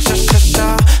 sha sha sha.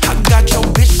 I got your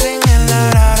bitch singing la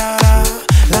la la la,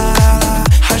 la la la.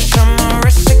 Hush my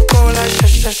wrist, it go like sha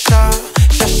sha sha,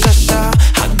 sha sha sha.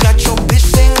 I got your bitch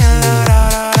singing la la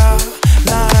la la,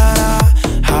 la la la.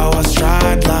 How I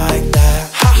stride like that.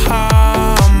 Ha ha,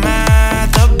 I'm at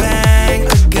the bank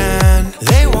again.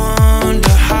 They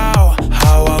wonder how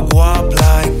I go up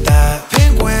like that.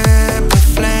 Pink whip with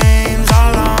flames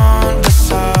all on the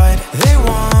side. They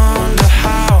wonder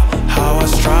how I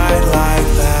stride like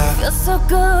that. Feels so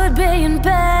good being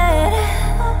bad.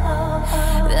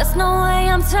 There's no way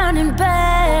I'm turning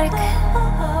back.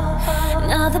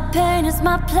 Now the pain is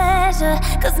my pleasure,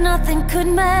 'cause nothing could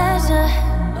measure.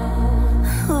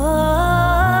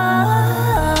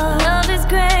 Love is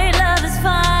great, love is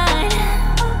fine.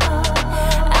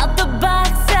 Out the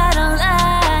box, out of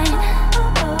line.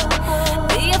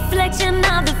 The affliction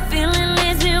of the feeling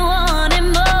leaves me wanting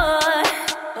more.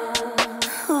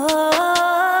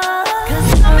 'Cause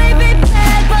I may be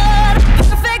bad, but I'm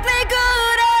perfectly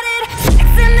good at it. Sex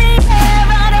in the air,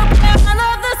 I don't care, I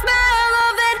love the smell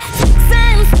of it. Sticks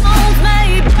and stones may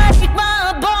break my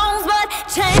bones, but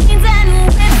chains and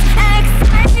whips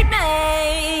excite me.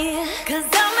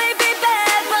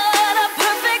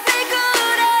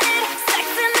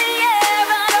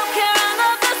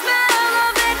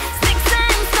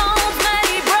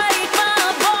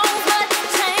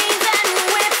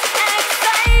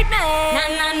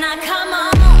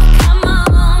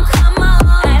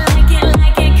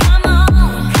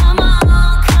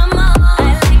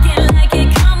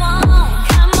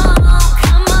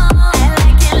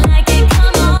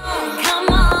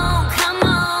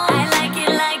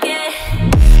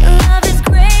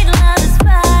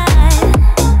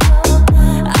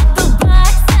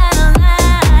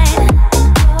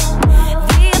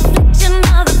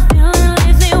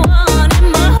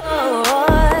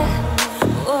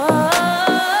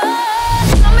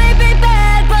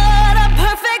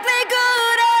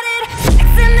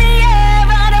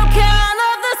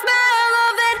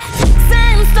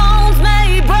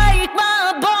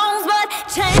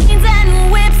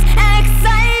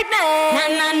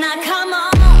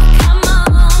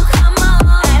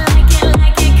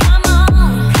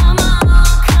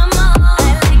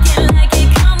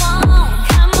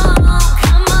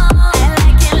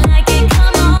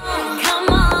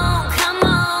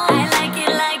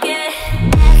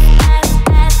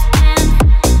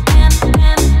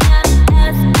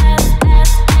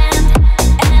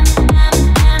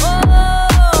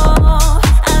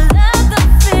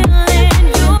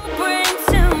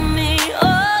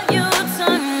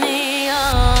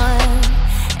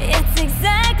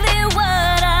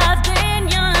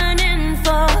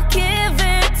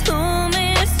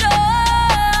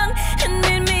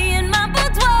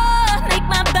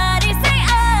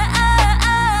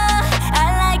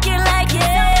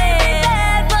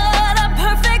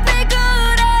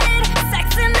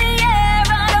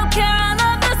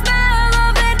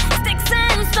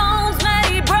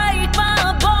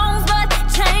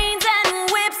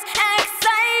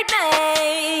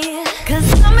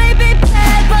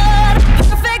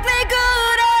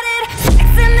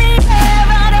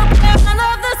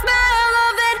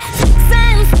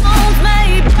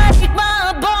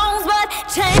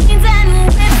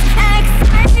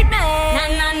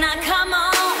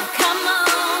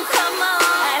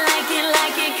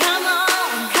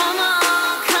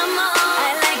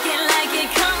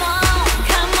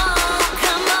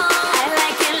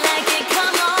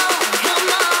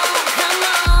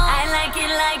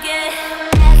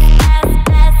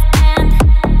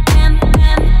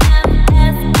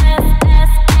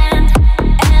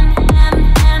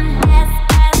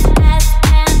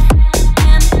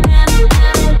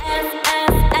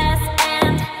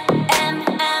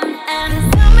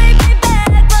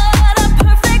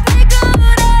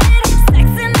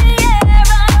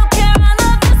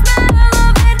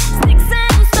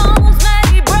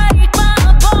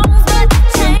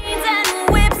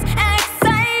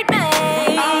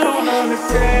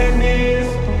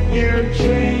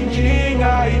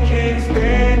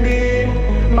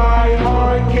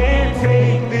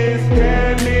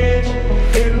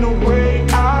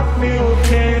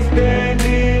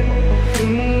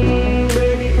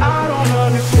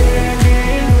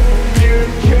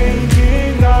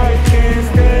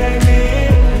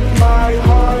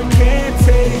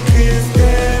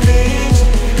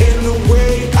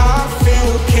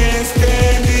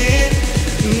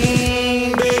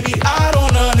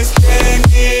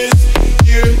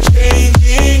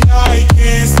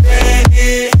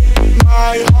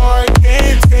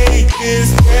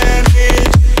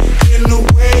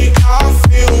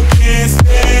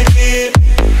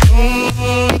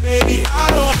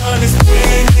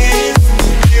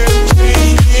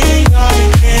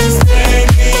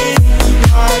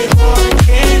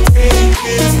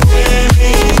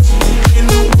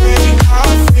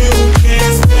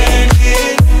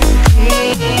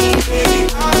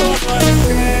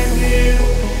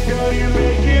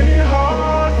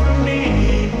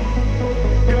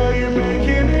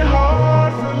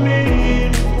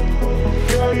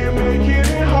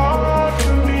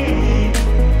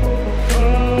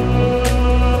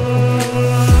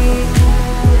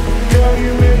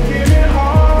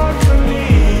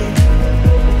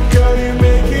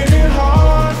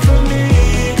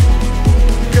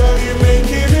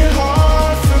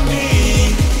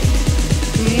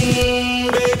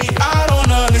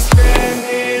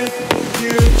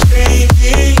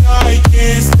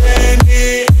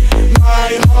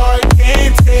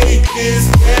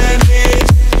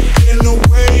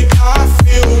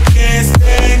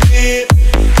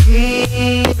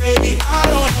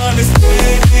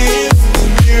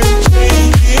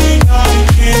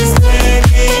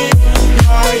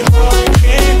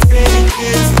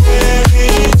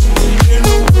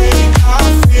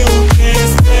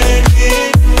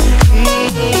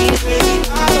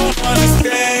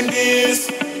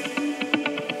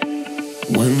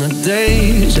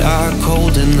 dark,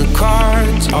 holding the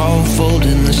cards, all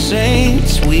folding the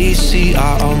saints we see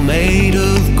are all made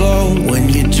of gold. When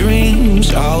your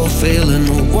dreams all fail and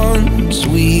the ones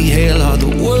we hail are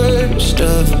the worst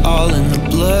of all, and the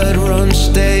blood runs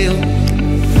stale.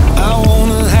 I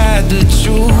wanna hide the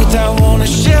truth, I wanna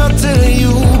shelter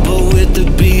you, but with the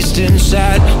beast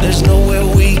inside, there's nowhere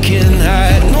we can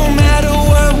hide. No matter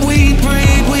what we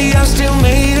breed, we are still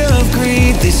made of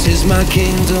greed. This is my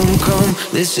kingdom come,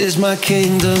 this is my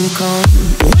kingdom come.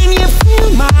 When you feel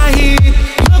my heat,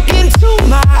 look into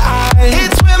my eyes.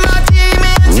 It's where my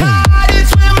demons hide,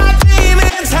 it's where my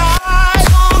demons hide.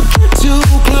 Don't get too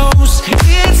close,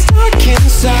 it's dark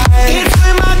inside. It's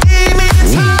where my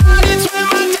demons hide, it's where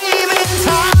my demons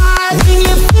hide. When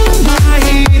you feel my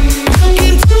heat, look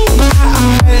into my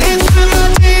eyes. It's where my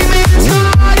demons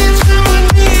hide, it's where my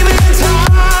demons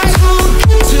hide. Don't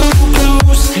get too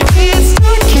close, it's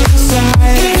dark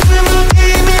inside. It's where my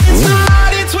demons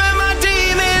hide, it's where my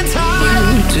demons hide.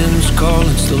 Mountains call,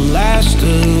 it's the last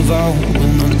of all.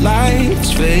 When the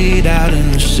lights fade out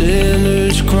and the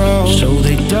sinners crawl, so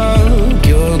they dug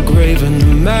your grave and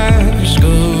the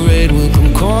masquerade will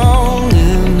come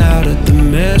calling out at the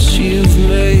mess you've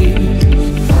made.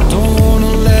 Don't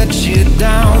wanna let you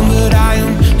down, but I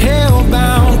am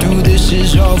hellbound. Through this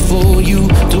is all for you,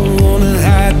 don't wanna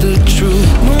hide the truth.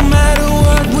 No matter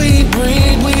what we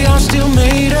breed, we are still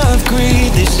made of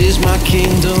greed. This is my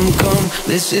kingdom come,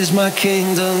 this is my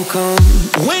kingdom come.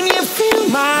 When you feel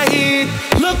my heat,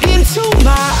 look into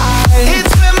my eyes.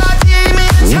 It's where my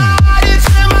demons hide, it's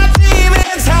where my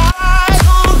demons hide.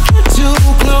 Don't get too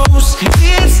close,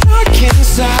 it's dark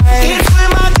inside. It's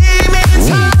where my demons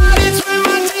hide, it's where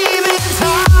my demons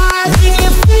hide. When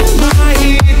you feel my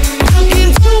heat, look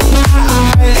into my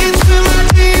eyes. It's where my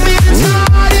demons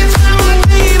hide, it's where my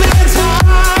demons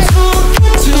hide. Don't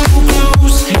get too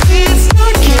close, it's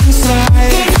dark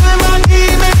inside. It's where my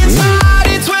demons hide,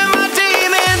 it's where my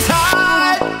demons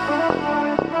hide.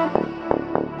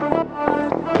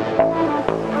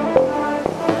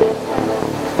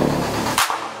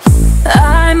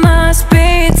 I must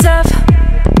be tough,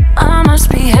 I must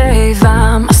behave,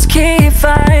 I must keep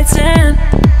fighting.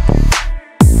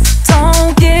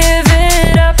 Don't give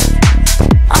it up,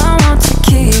 I want to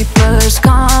keep us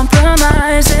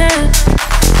compromising.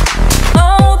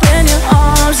 Open your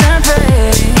arms and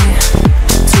pray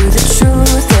to the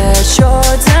truth that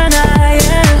you're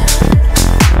denying.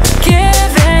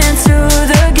 Give in to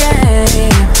the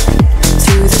game,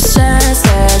 to the sense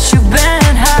that you've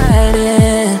been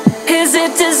hiding. Is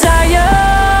it desire,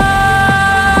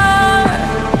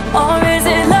 or is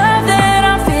it love that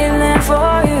I'm feeling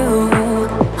for you?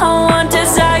 I want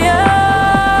desire,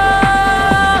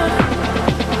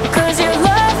 'cause your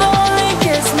love only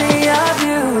gives me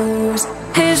abuse.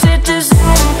 Is it desire?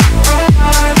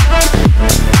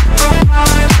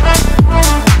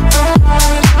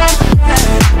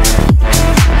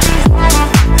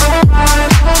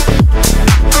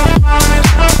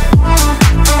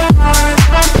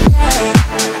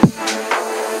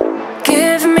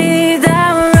 Give me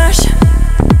that rush,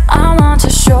 I want to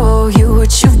show you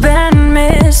what you've been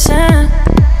missing.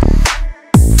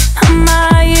 Am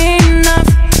I enough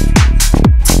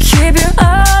to keep your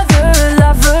other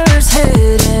lovers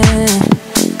hidden?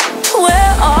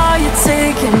 Where are you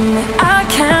taking me? I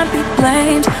can't be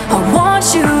blamed, I want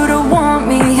you to want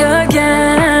me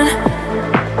again.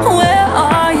 Where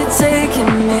are you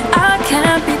taking me? I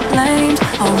can't be blamed,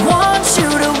 I want you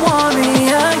to want me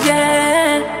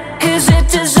again. Is it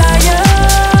desire,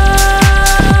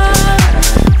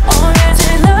 or is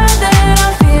it love that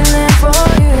I'm feeling for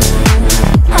you?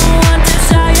 I want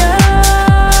desire,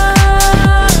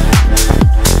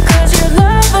 'cause your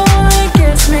love only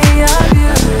gives me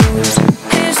abuse.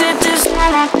 Is it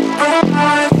desire?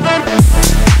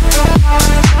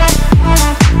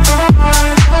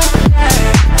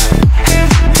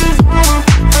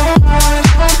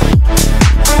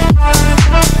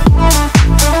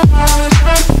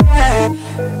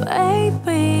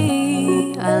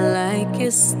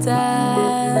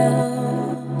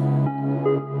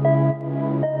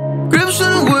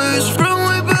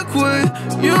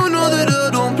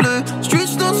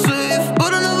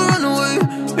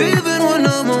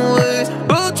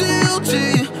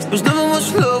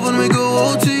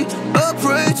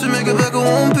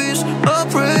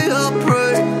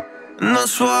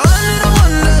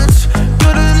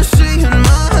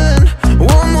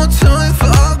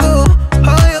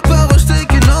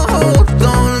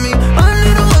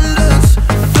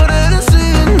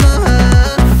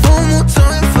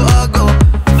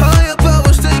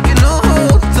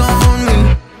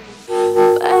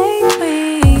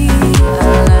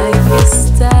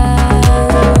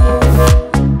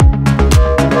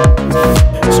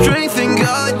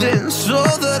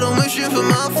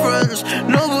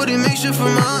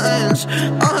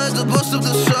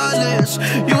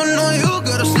 touch. You know you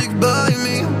gotta stick by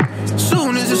me.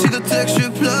 Soon as you see the text,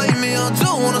 reply me. I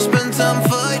don't wanna spend time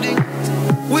fighting.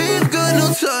 We've got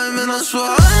no time, and that's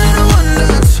why I need a one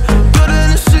dance. Got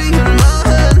Hennessy in my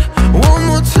hand. One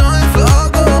more time for I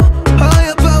go.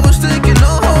 Higher powers taking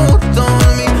a hold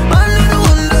on me. I need a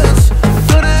one dance.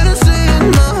 Got Hennessy in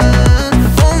my hand.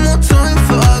 One more time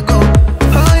for I go.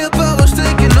 Higher powers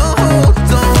taking a hold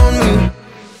on me.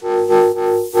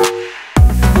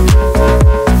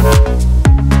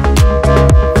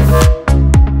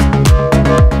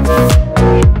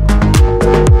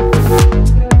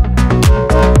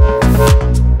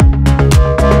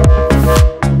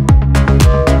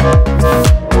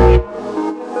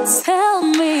 Tell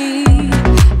me,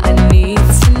 I need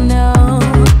to know,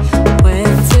 when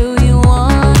do you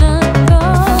wanna go?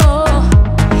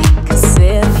 'Cause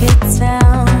if you're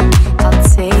down, I'll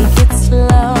take it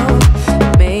slow,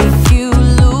 make you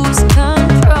lose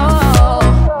control.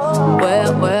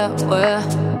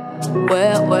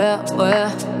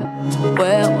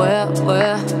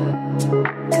 Where?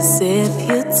 'Cause if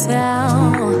you're down,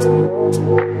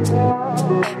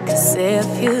 'cause if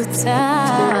you're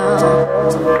down.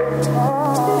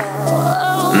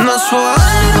 And that's why I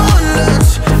need a one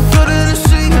dance. Got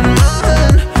Hennessy in my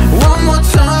hand. One more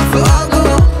time for I go.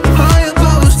 Higher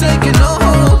powers taking a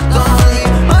hold on me.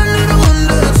 I need a one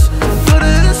dance. Got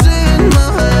Hennessy in my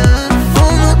hand.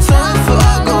 One more time for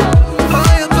I go.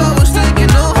 Higher powers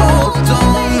taking a hold on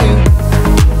me.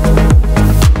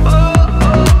 Oh,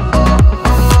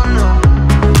 no.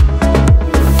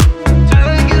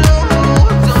 Taking a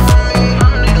hold on me. I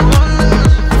need a one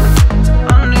dance.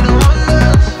 I need a one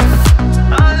dance.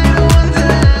 I need a one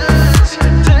dance.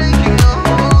 Taking a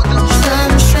hold on me.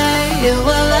 Some say you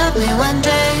will love me one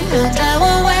day, and I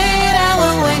will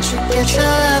wait to get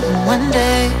your love one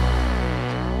day.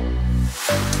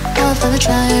 I will find the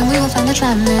time, we will find the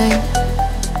timing.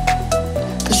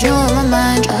 'Cause you're on my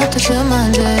mind, I hope that you're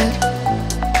minded.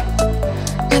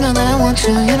 You know that I want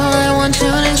to, you know that I want you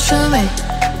next to me.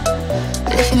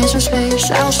 But if you need some space,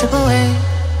 I will step away.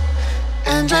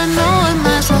 And I know it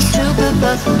might sound stupid,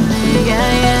 but for me,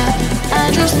 yeah, I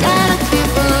just gotta keep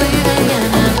believing in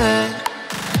never.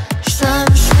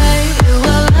 Some say you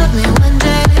will love me one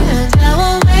day, and I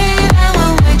will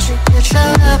wait to get your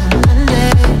love one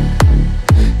day.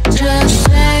 Just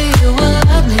say you will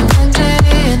love me one day,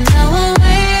 and I will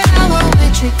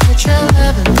wait to get your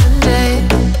love one day.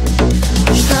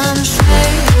 Some say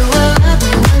you will love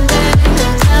me one day,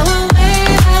 and I will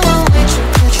wait to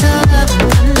get your love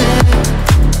one day.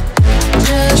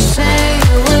 Just say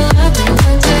you will love me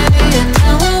one day, and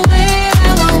I will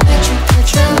wait to get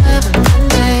your love one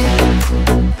day.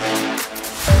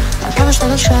 I promise that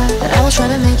I'll try, that I will try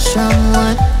to meet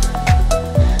someone.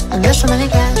 And there's so many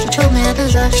guys who told me I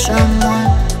deserve someone.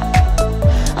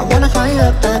 I wanna call you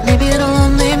up, but maybe it'll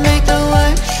only make it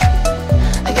worse.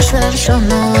 I guess that I just don't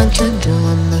know what to do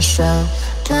with myself.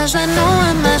 'Cause I know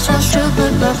I might sound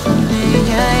stupid, but for me,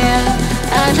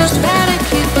 yeah, I just gotta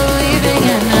keep believing,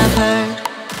 and I've heard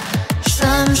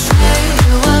some say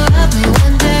you will love me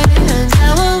one day, and I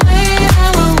will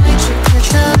wait to get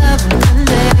your love one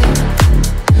day.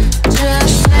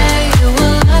 Just say you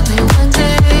will love me one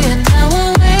day, and I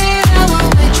will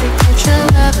wait to get your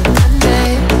love one day.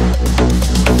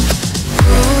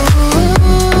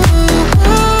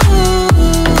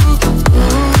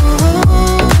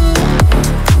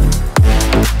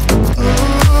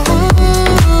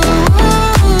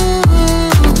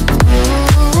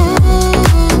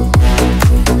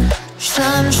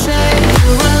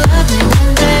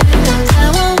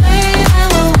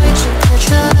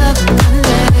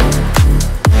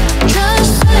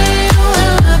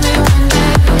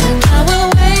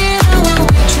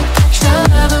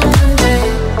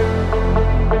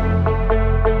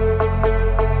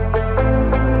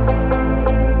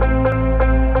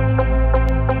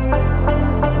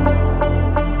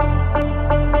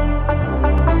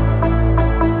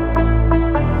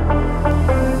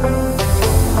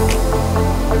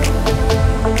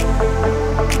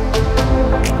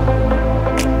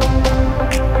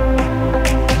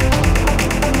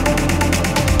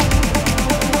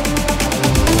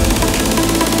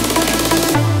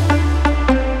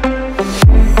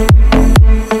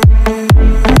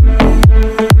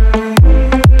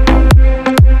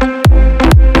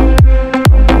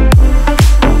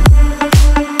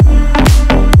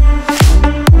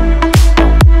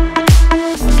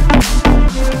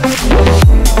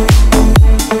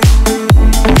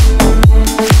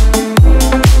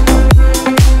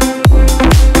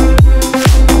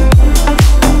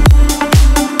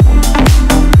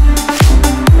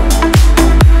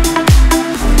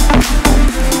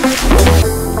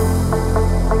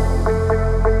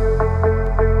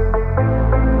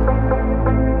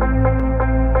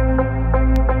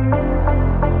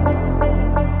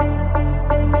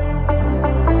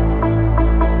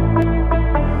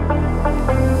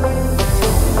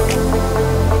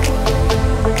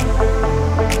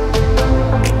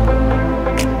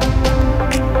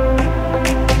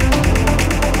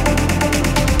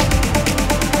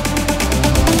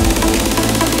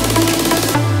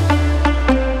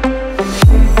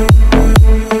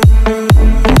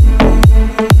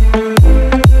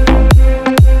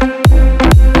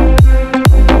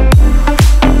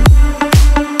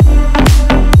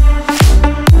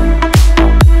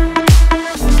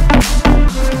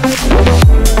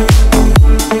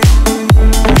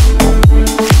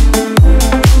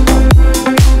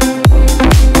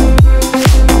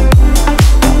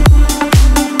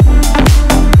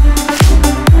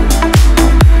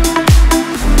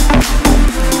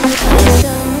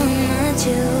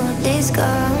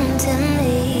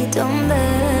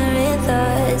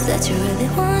 you really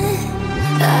want.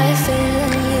 I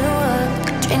fill you up,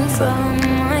 drink from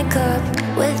my cup.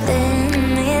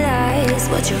 Within me lies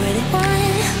what you really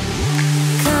want.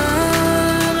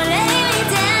 Come lay me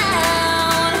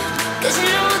down, 'cause you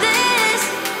know this,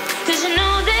 'cause you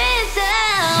know this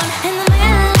sound. In the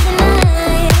middle of the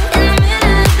night, in the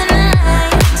middle of the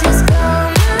night, just call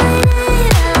my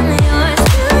name, I'm yours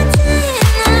to take.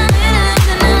 In the middle of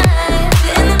the night,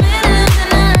 in the middle of the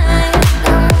night,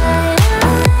 I'm wide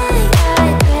awake,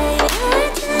 I pray you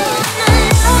take.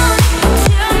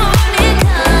 Till morning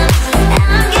comes,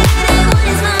 I'll get it when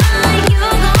it's mine. You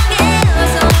gon' get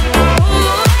yours on.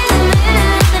 In the middle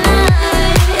of the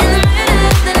night, in the middle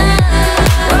of the night.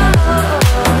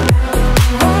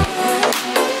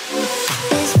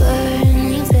 These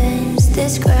burning flames,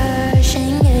 this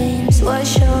crashing games, what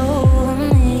show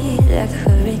me like a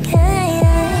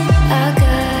hurricane. I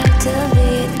got to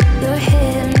beat, you're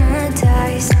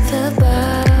hypnotized, feel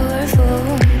powerful,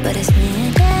 but it's me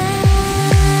again.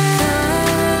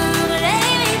 Come lay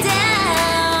me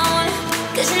down,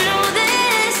 'cause you know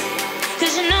this,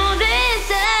 'cause you know this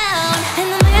sound. In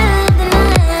the middle of the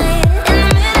night, in the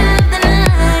middle of the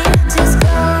night, just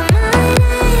call my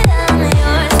name, I'm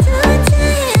yours to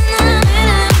take. In the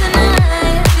middle of the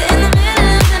night, in the middle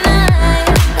of the night,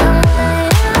 I'm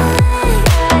wide awake,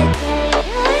 I pray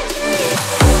you take.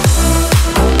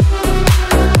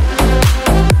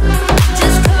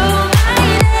 Just call my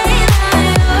name, I'm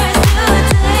yours to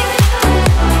take.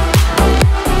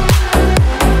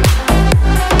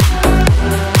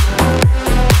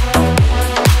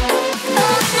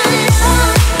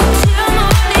 Till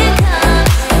morning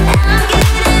comes, I'll get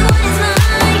it when it's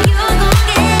mine. You gon'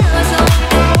 get yours on.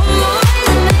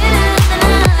 In the middle of the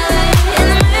night, in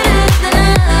the middle of the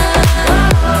night.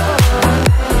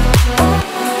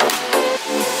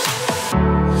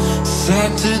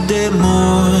 Saturday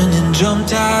morning,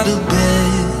 jumped out of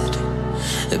bed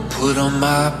and put on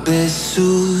my best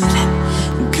suit.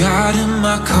 Got in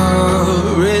my car,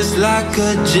 raced like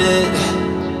a jet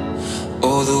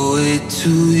all the way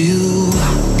to you.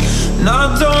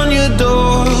 Knocked on your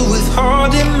door with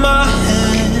heart in my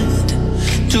hand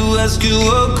to ask you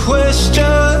a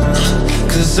question,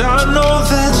 'cause I know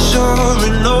that you're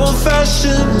an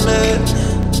old-fashioned man.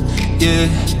 Yeah,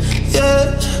 yeah.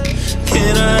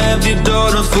 Can I have your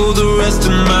daughter for the rest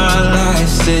of my life?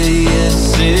 Say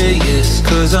yes,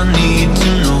 'cause I need to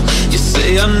know. You say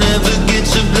I'll never get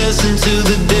your blessing till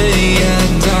the day I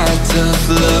die. Tough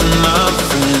love, my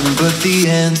friend, but the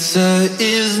answer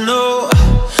is no.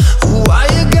 Why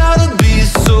you gotta be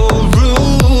so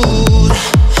rude?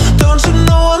 Don't you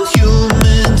know I'm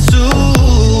human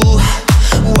too?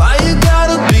 Why you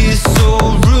gotta be so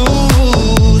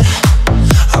rude?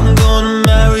 I'm gonna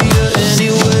marry you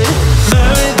anyway.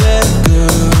 Marry that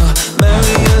girl,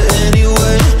 marry you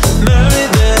anyway. Marry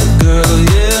that girl,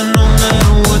 yeah, no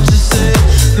matter what you say.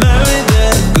 Marry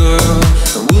that girl,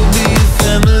 and we'll be a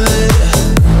family.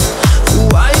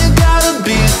 Why you gotta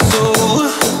be so?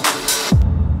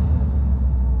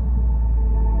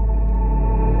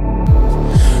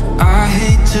 I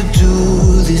hate to do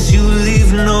this, you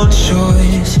leave no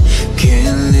choice.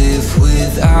 Can't live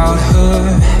without her.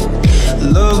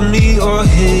 Love me or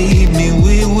hate me,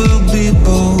 we will be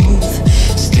both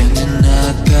standing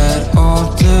at that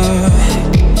altar.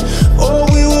 Or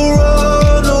we will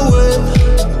run away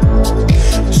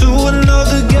to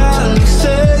another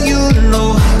galaxy.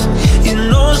 You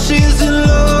know she's in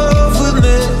love with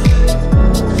me.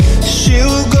 She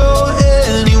will go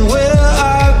anywhere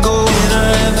I go. Can I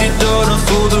have your daughter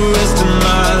for the rest of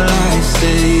my life?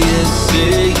 Say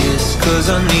yes, 'cause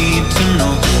I need to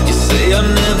know. You say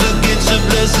I'll never get your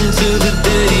blessing till the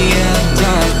day I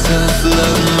die. Tough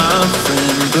love, my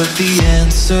friend, but the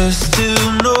answer's still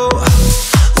no.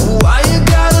 Why you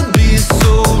gotta be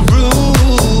so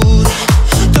rude?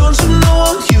 Don't you know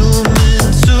I'm human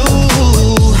too?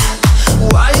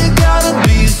 Why you gotta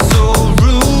be so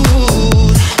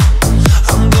rude?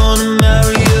 I'm gonna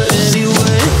marry you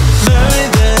anyway. Marry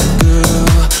that girl,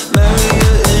 marry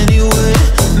you anyway.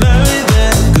 Marry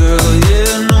that girl,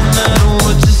 yeah, no matter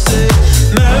what you say.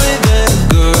 Marry that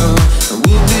girl, and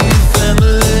we'll be a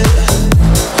family.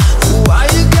 Why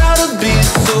you gotta be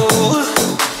so?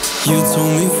 You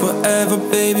told me forever,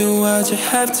 baby, why'd you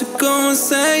have to go and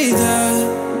say that?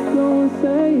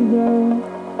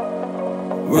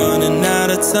 Running out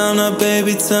of time now,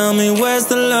 baby, tell me where's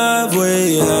the love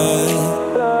we had?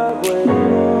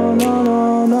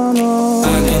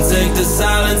 I can't take the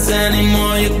silence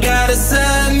anymore, you gotta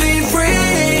set me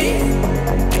free.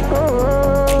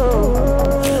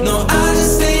 No, I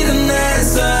just need an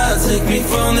answer, take me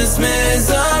from this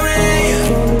misery.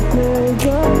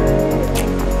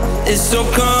 It's so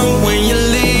cold when you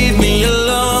leave me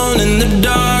alone in the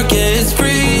dark. Yeah, it's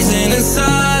freezing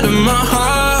inside of my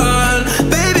heart.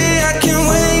 Baby, I can't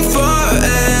wait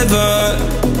forever.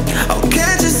 Oh,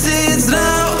 can't you see it's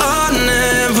now or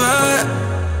never?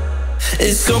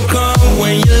 It's so cold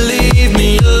when you leave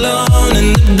me alone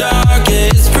in the dark.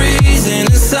 Yeah, it's freezing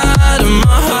inside of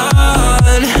my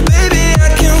heart. Baby, I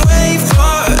can't wait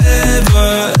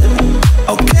forever.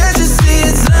 Oh, can't you see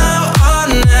it's now or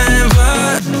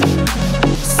never?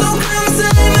 So come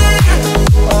save me.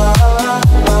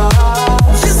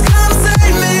 Just come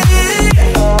save me.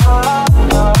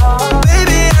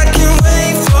 Baby, I can't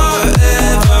wait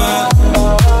forever.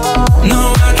 No,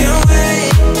 I can't wait.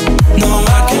 No,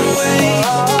 I can't wait.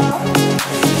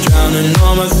 Drowning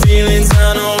all my feelings, I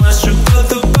know I should put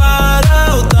the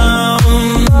bottle down.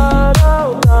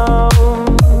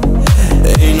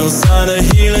 Ain't no sign of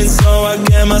healing, so I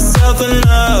get myself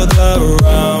another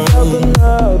round.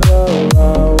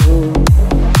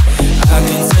 I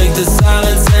can't take the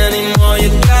silence anymore, you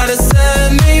gotta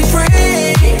set me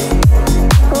free.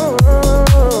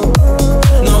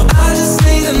 No, I just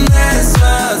need an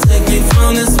answer, take me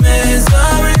from this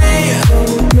misery.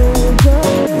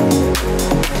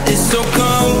 It's so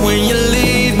cold when you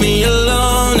leave me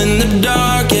alone in the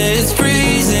dark. Yeah, it's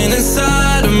freezing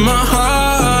inside of my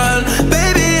heart.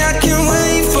 Baby, I can't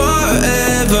wait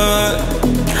forever.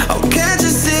 Oh, can't you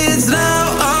see it's now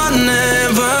or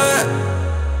never?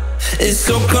 It's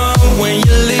so cold when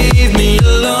you leave me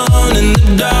alone in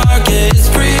the dark. Yeah, it's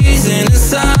freezing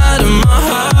inside of my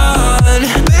heart.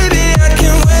 Baby, I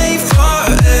can't wait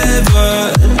forever.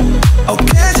 Oh,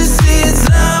 can't you see it's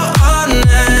now or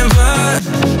never?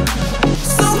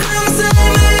 So come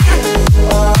save me.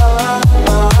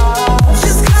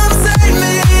 Just come save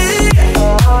me.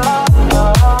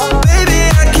 Baby,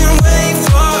 I can't wait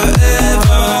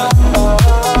forever.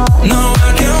 No,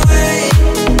 I can't wait.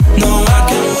 No, I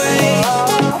can't wait.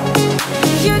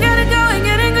 You gotta go and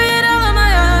get angry at all of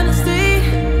my honesty.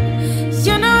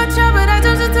 You know I try, but I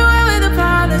don't do too well with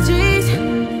apologies.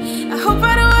 I hope I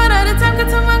don't run out of time, could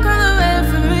someone call a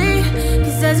referee?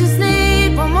 Cause I just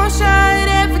need one more shot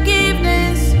at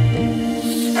forgiveness.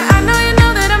 I know you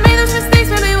know that I made those mistakes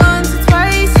maybe once or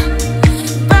twice.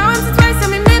 But once or twice, I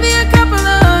mean maybe a couple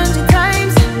of 100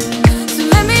 times. So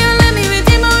let me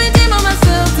redeem on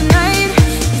myself tonight.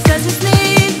 Cause I just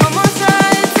need one more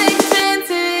shot at taking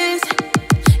chances.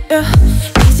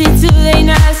 Is it too late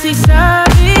now to say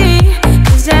sorry?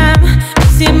 Cause I'm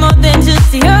missing more than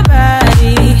just your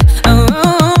body.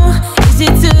 Oh, is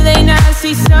it too late now to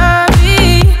say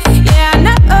sorry? Yeah, I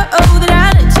know that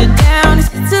I let you down. Is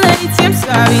it too late? I'm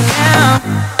sorry now.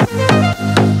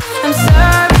 I'm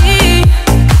sorry.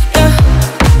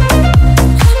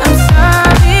 I'm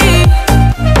sorry.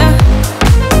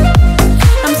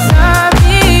 I'm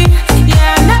sorry.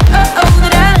 Yeah, I know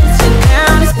that I let you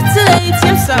down. Is it too late?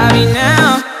 I'm sorry now.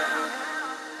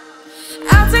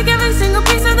 I'll take every single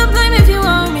piece of the blame if you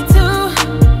want me to.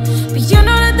 But you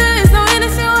know that there is no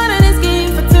innocent one in this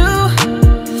game for two.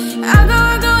 I go,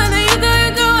 and then you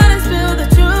go, and I spill the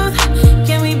truth.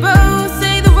 Can we both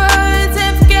say the words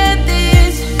and forget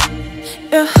this?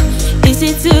 Is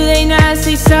it too late now to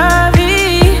say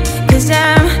sorry? Cause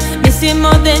I'm missing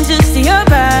more than just your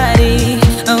body.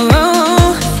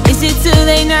 Oh, is it too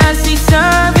late now to say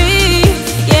sorry?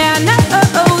 Yeah, I know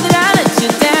that I let you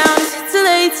down. Is it too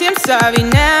late? I'm sorry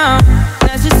now.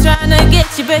 Not just trying to get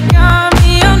you back on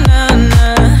me. Oh,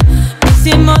 no.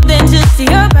 Missing more than just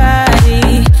your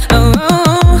body.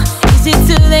 Oh, is it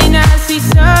too late now to say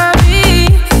sorry?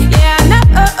 Yeah, I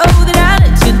know that I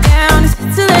let you down. Is it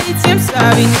too late? I'm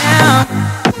sorry now.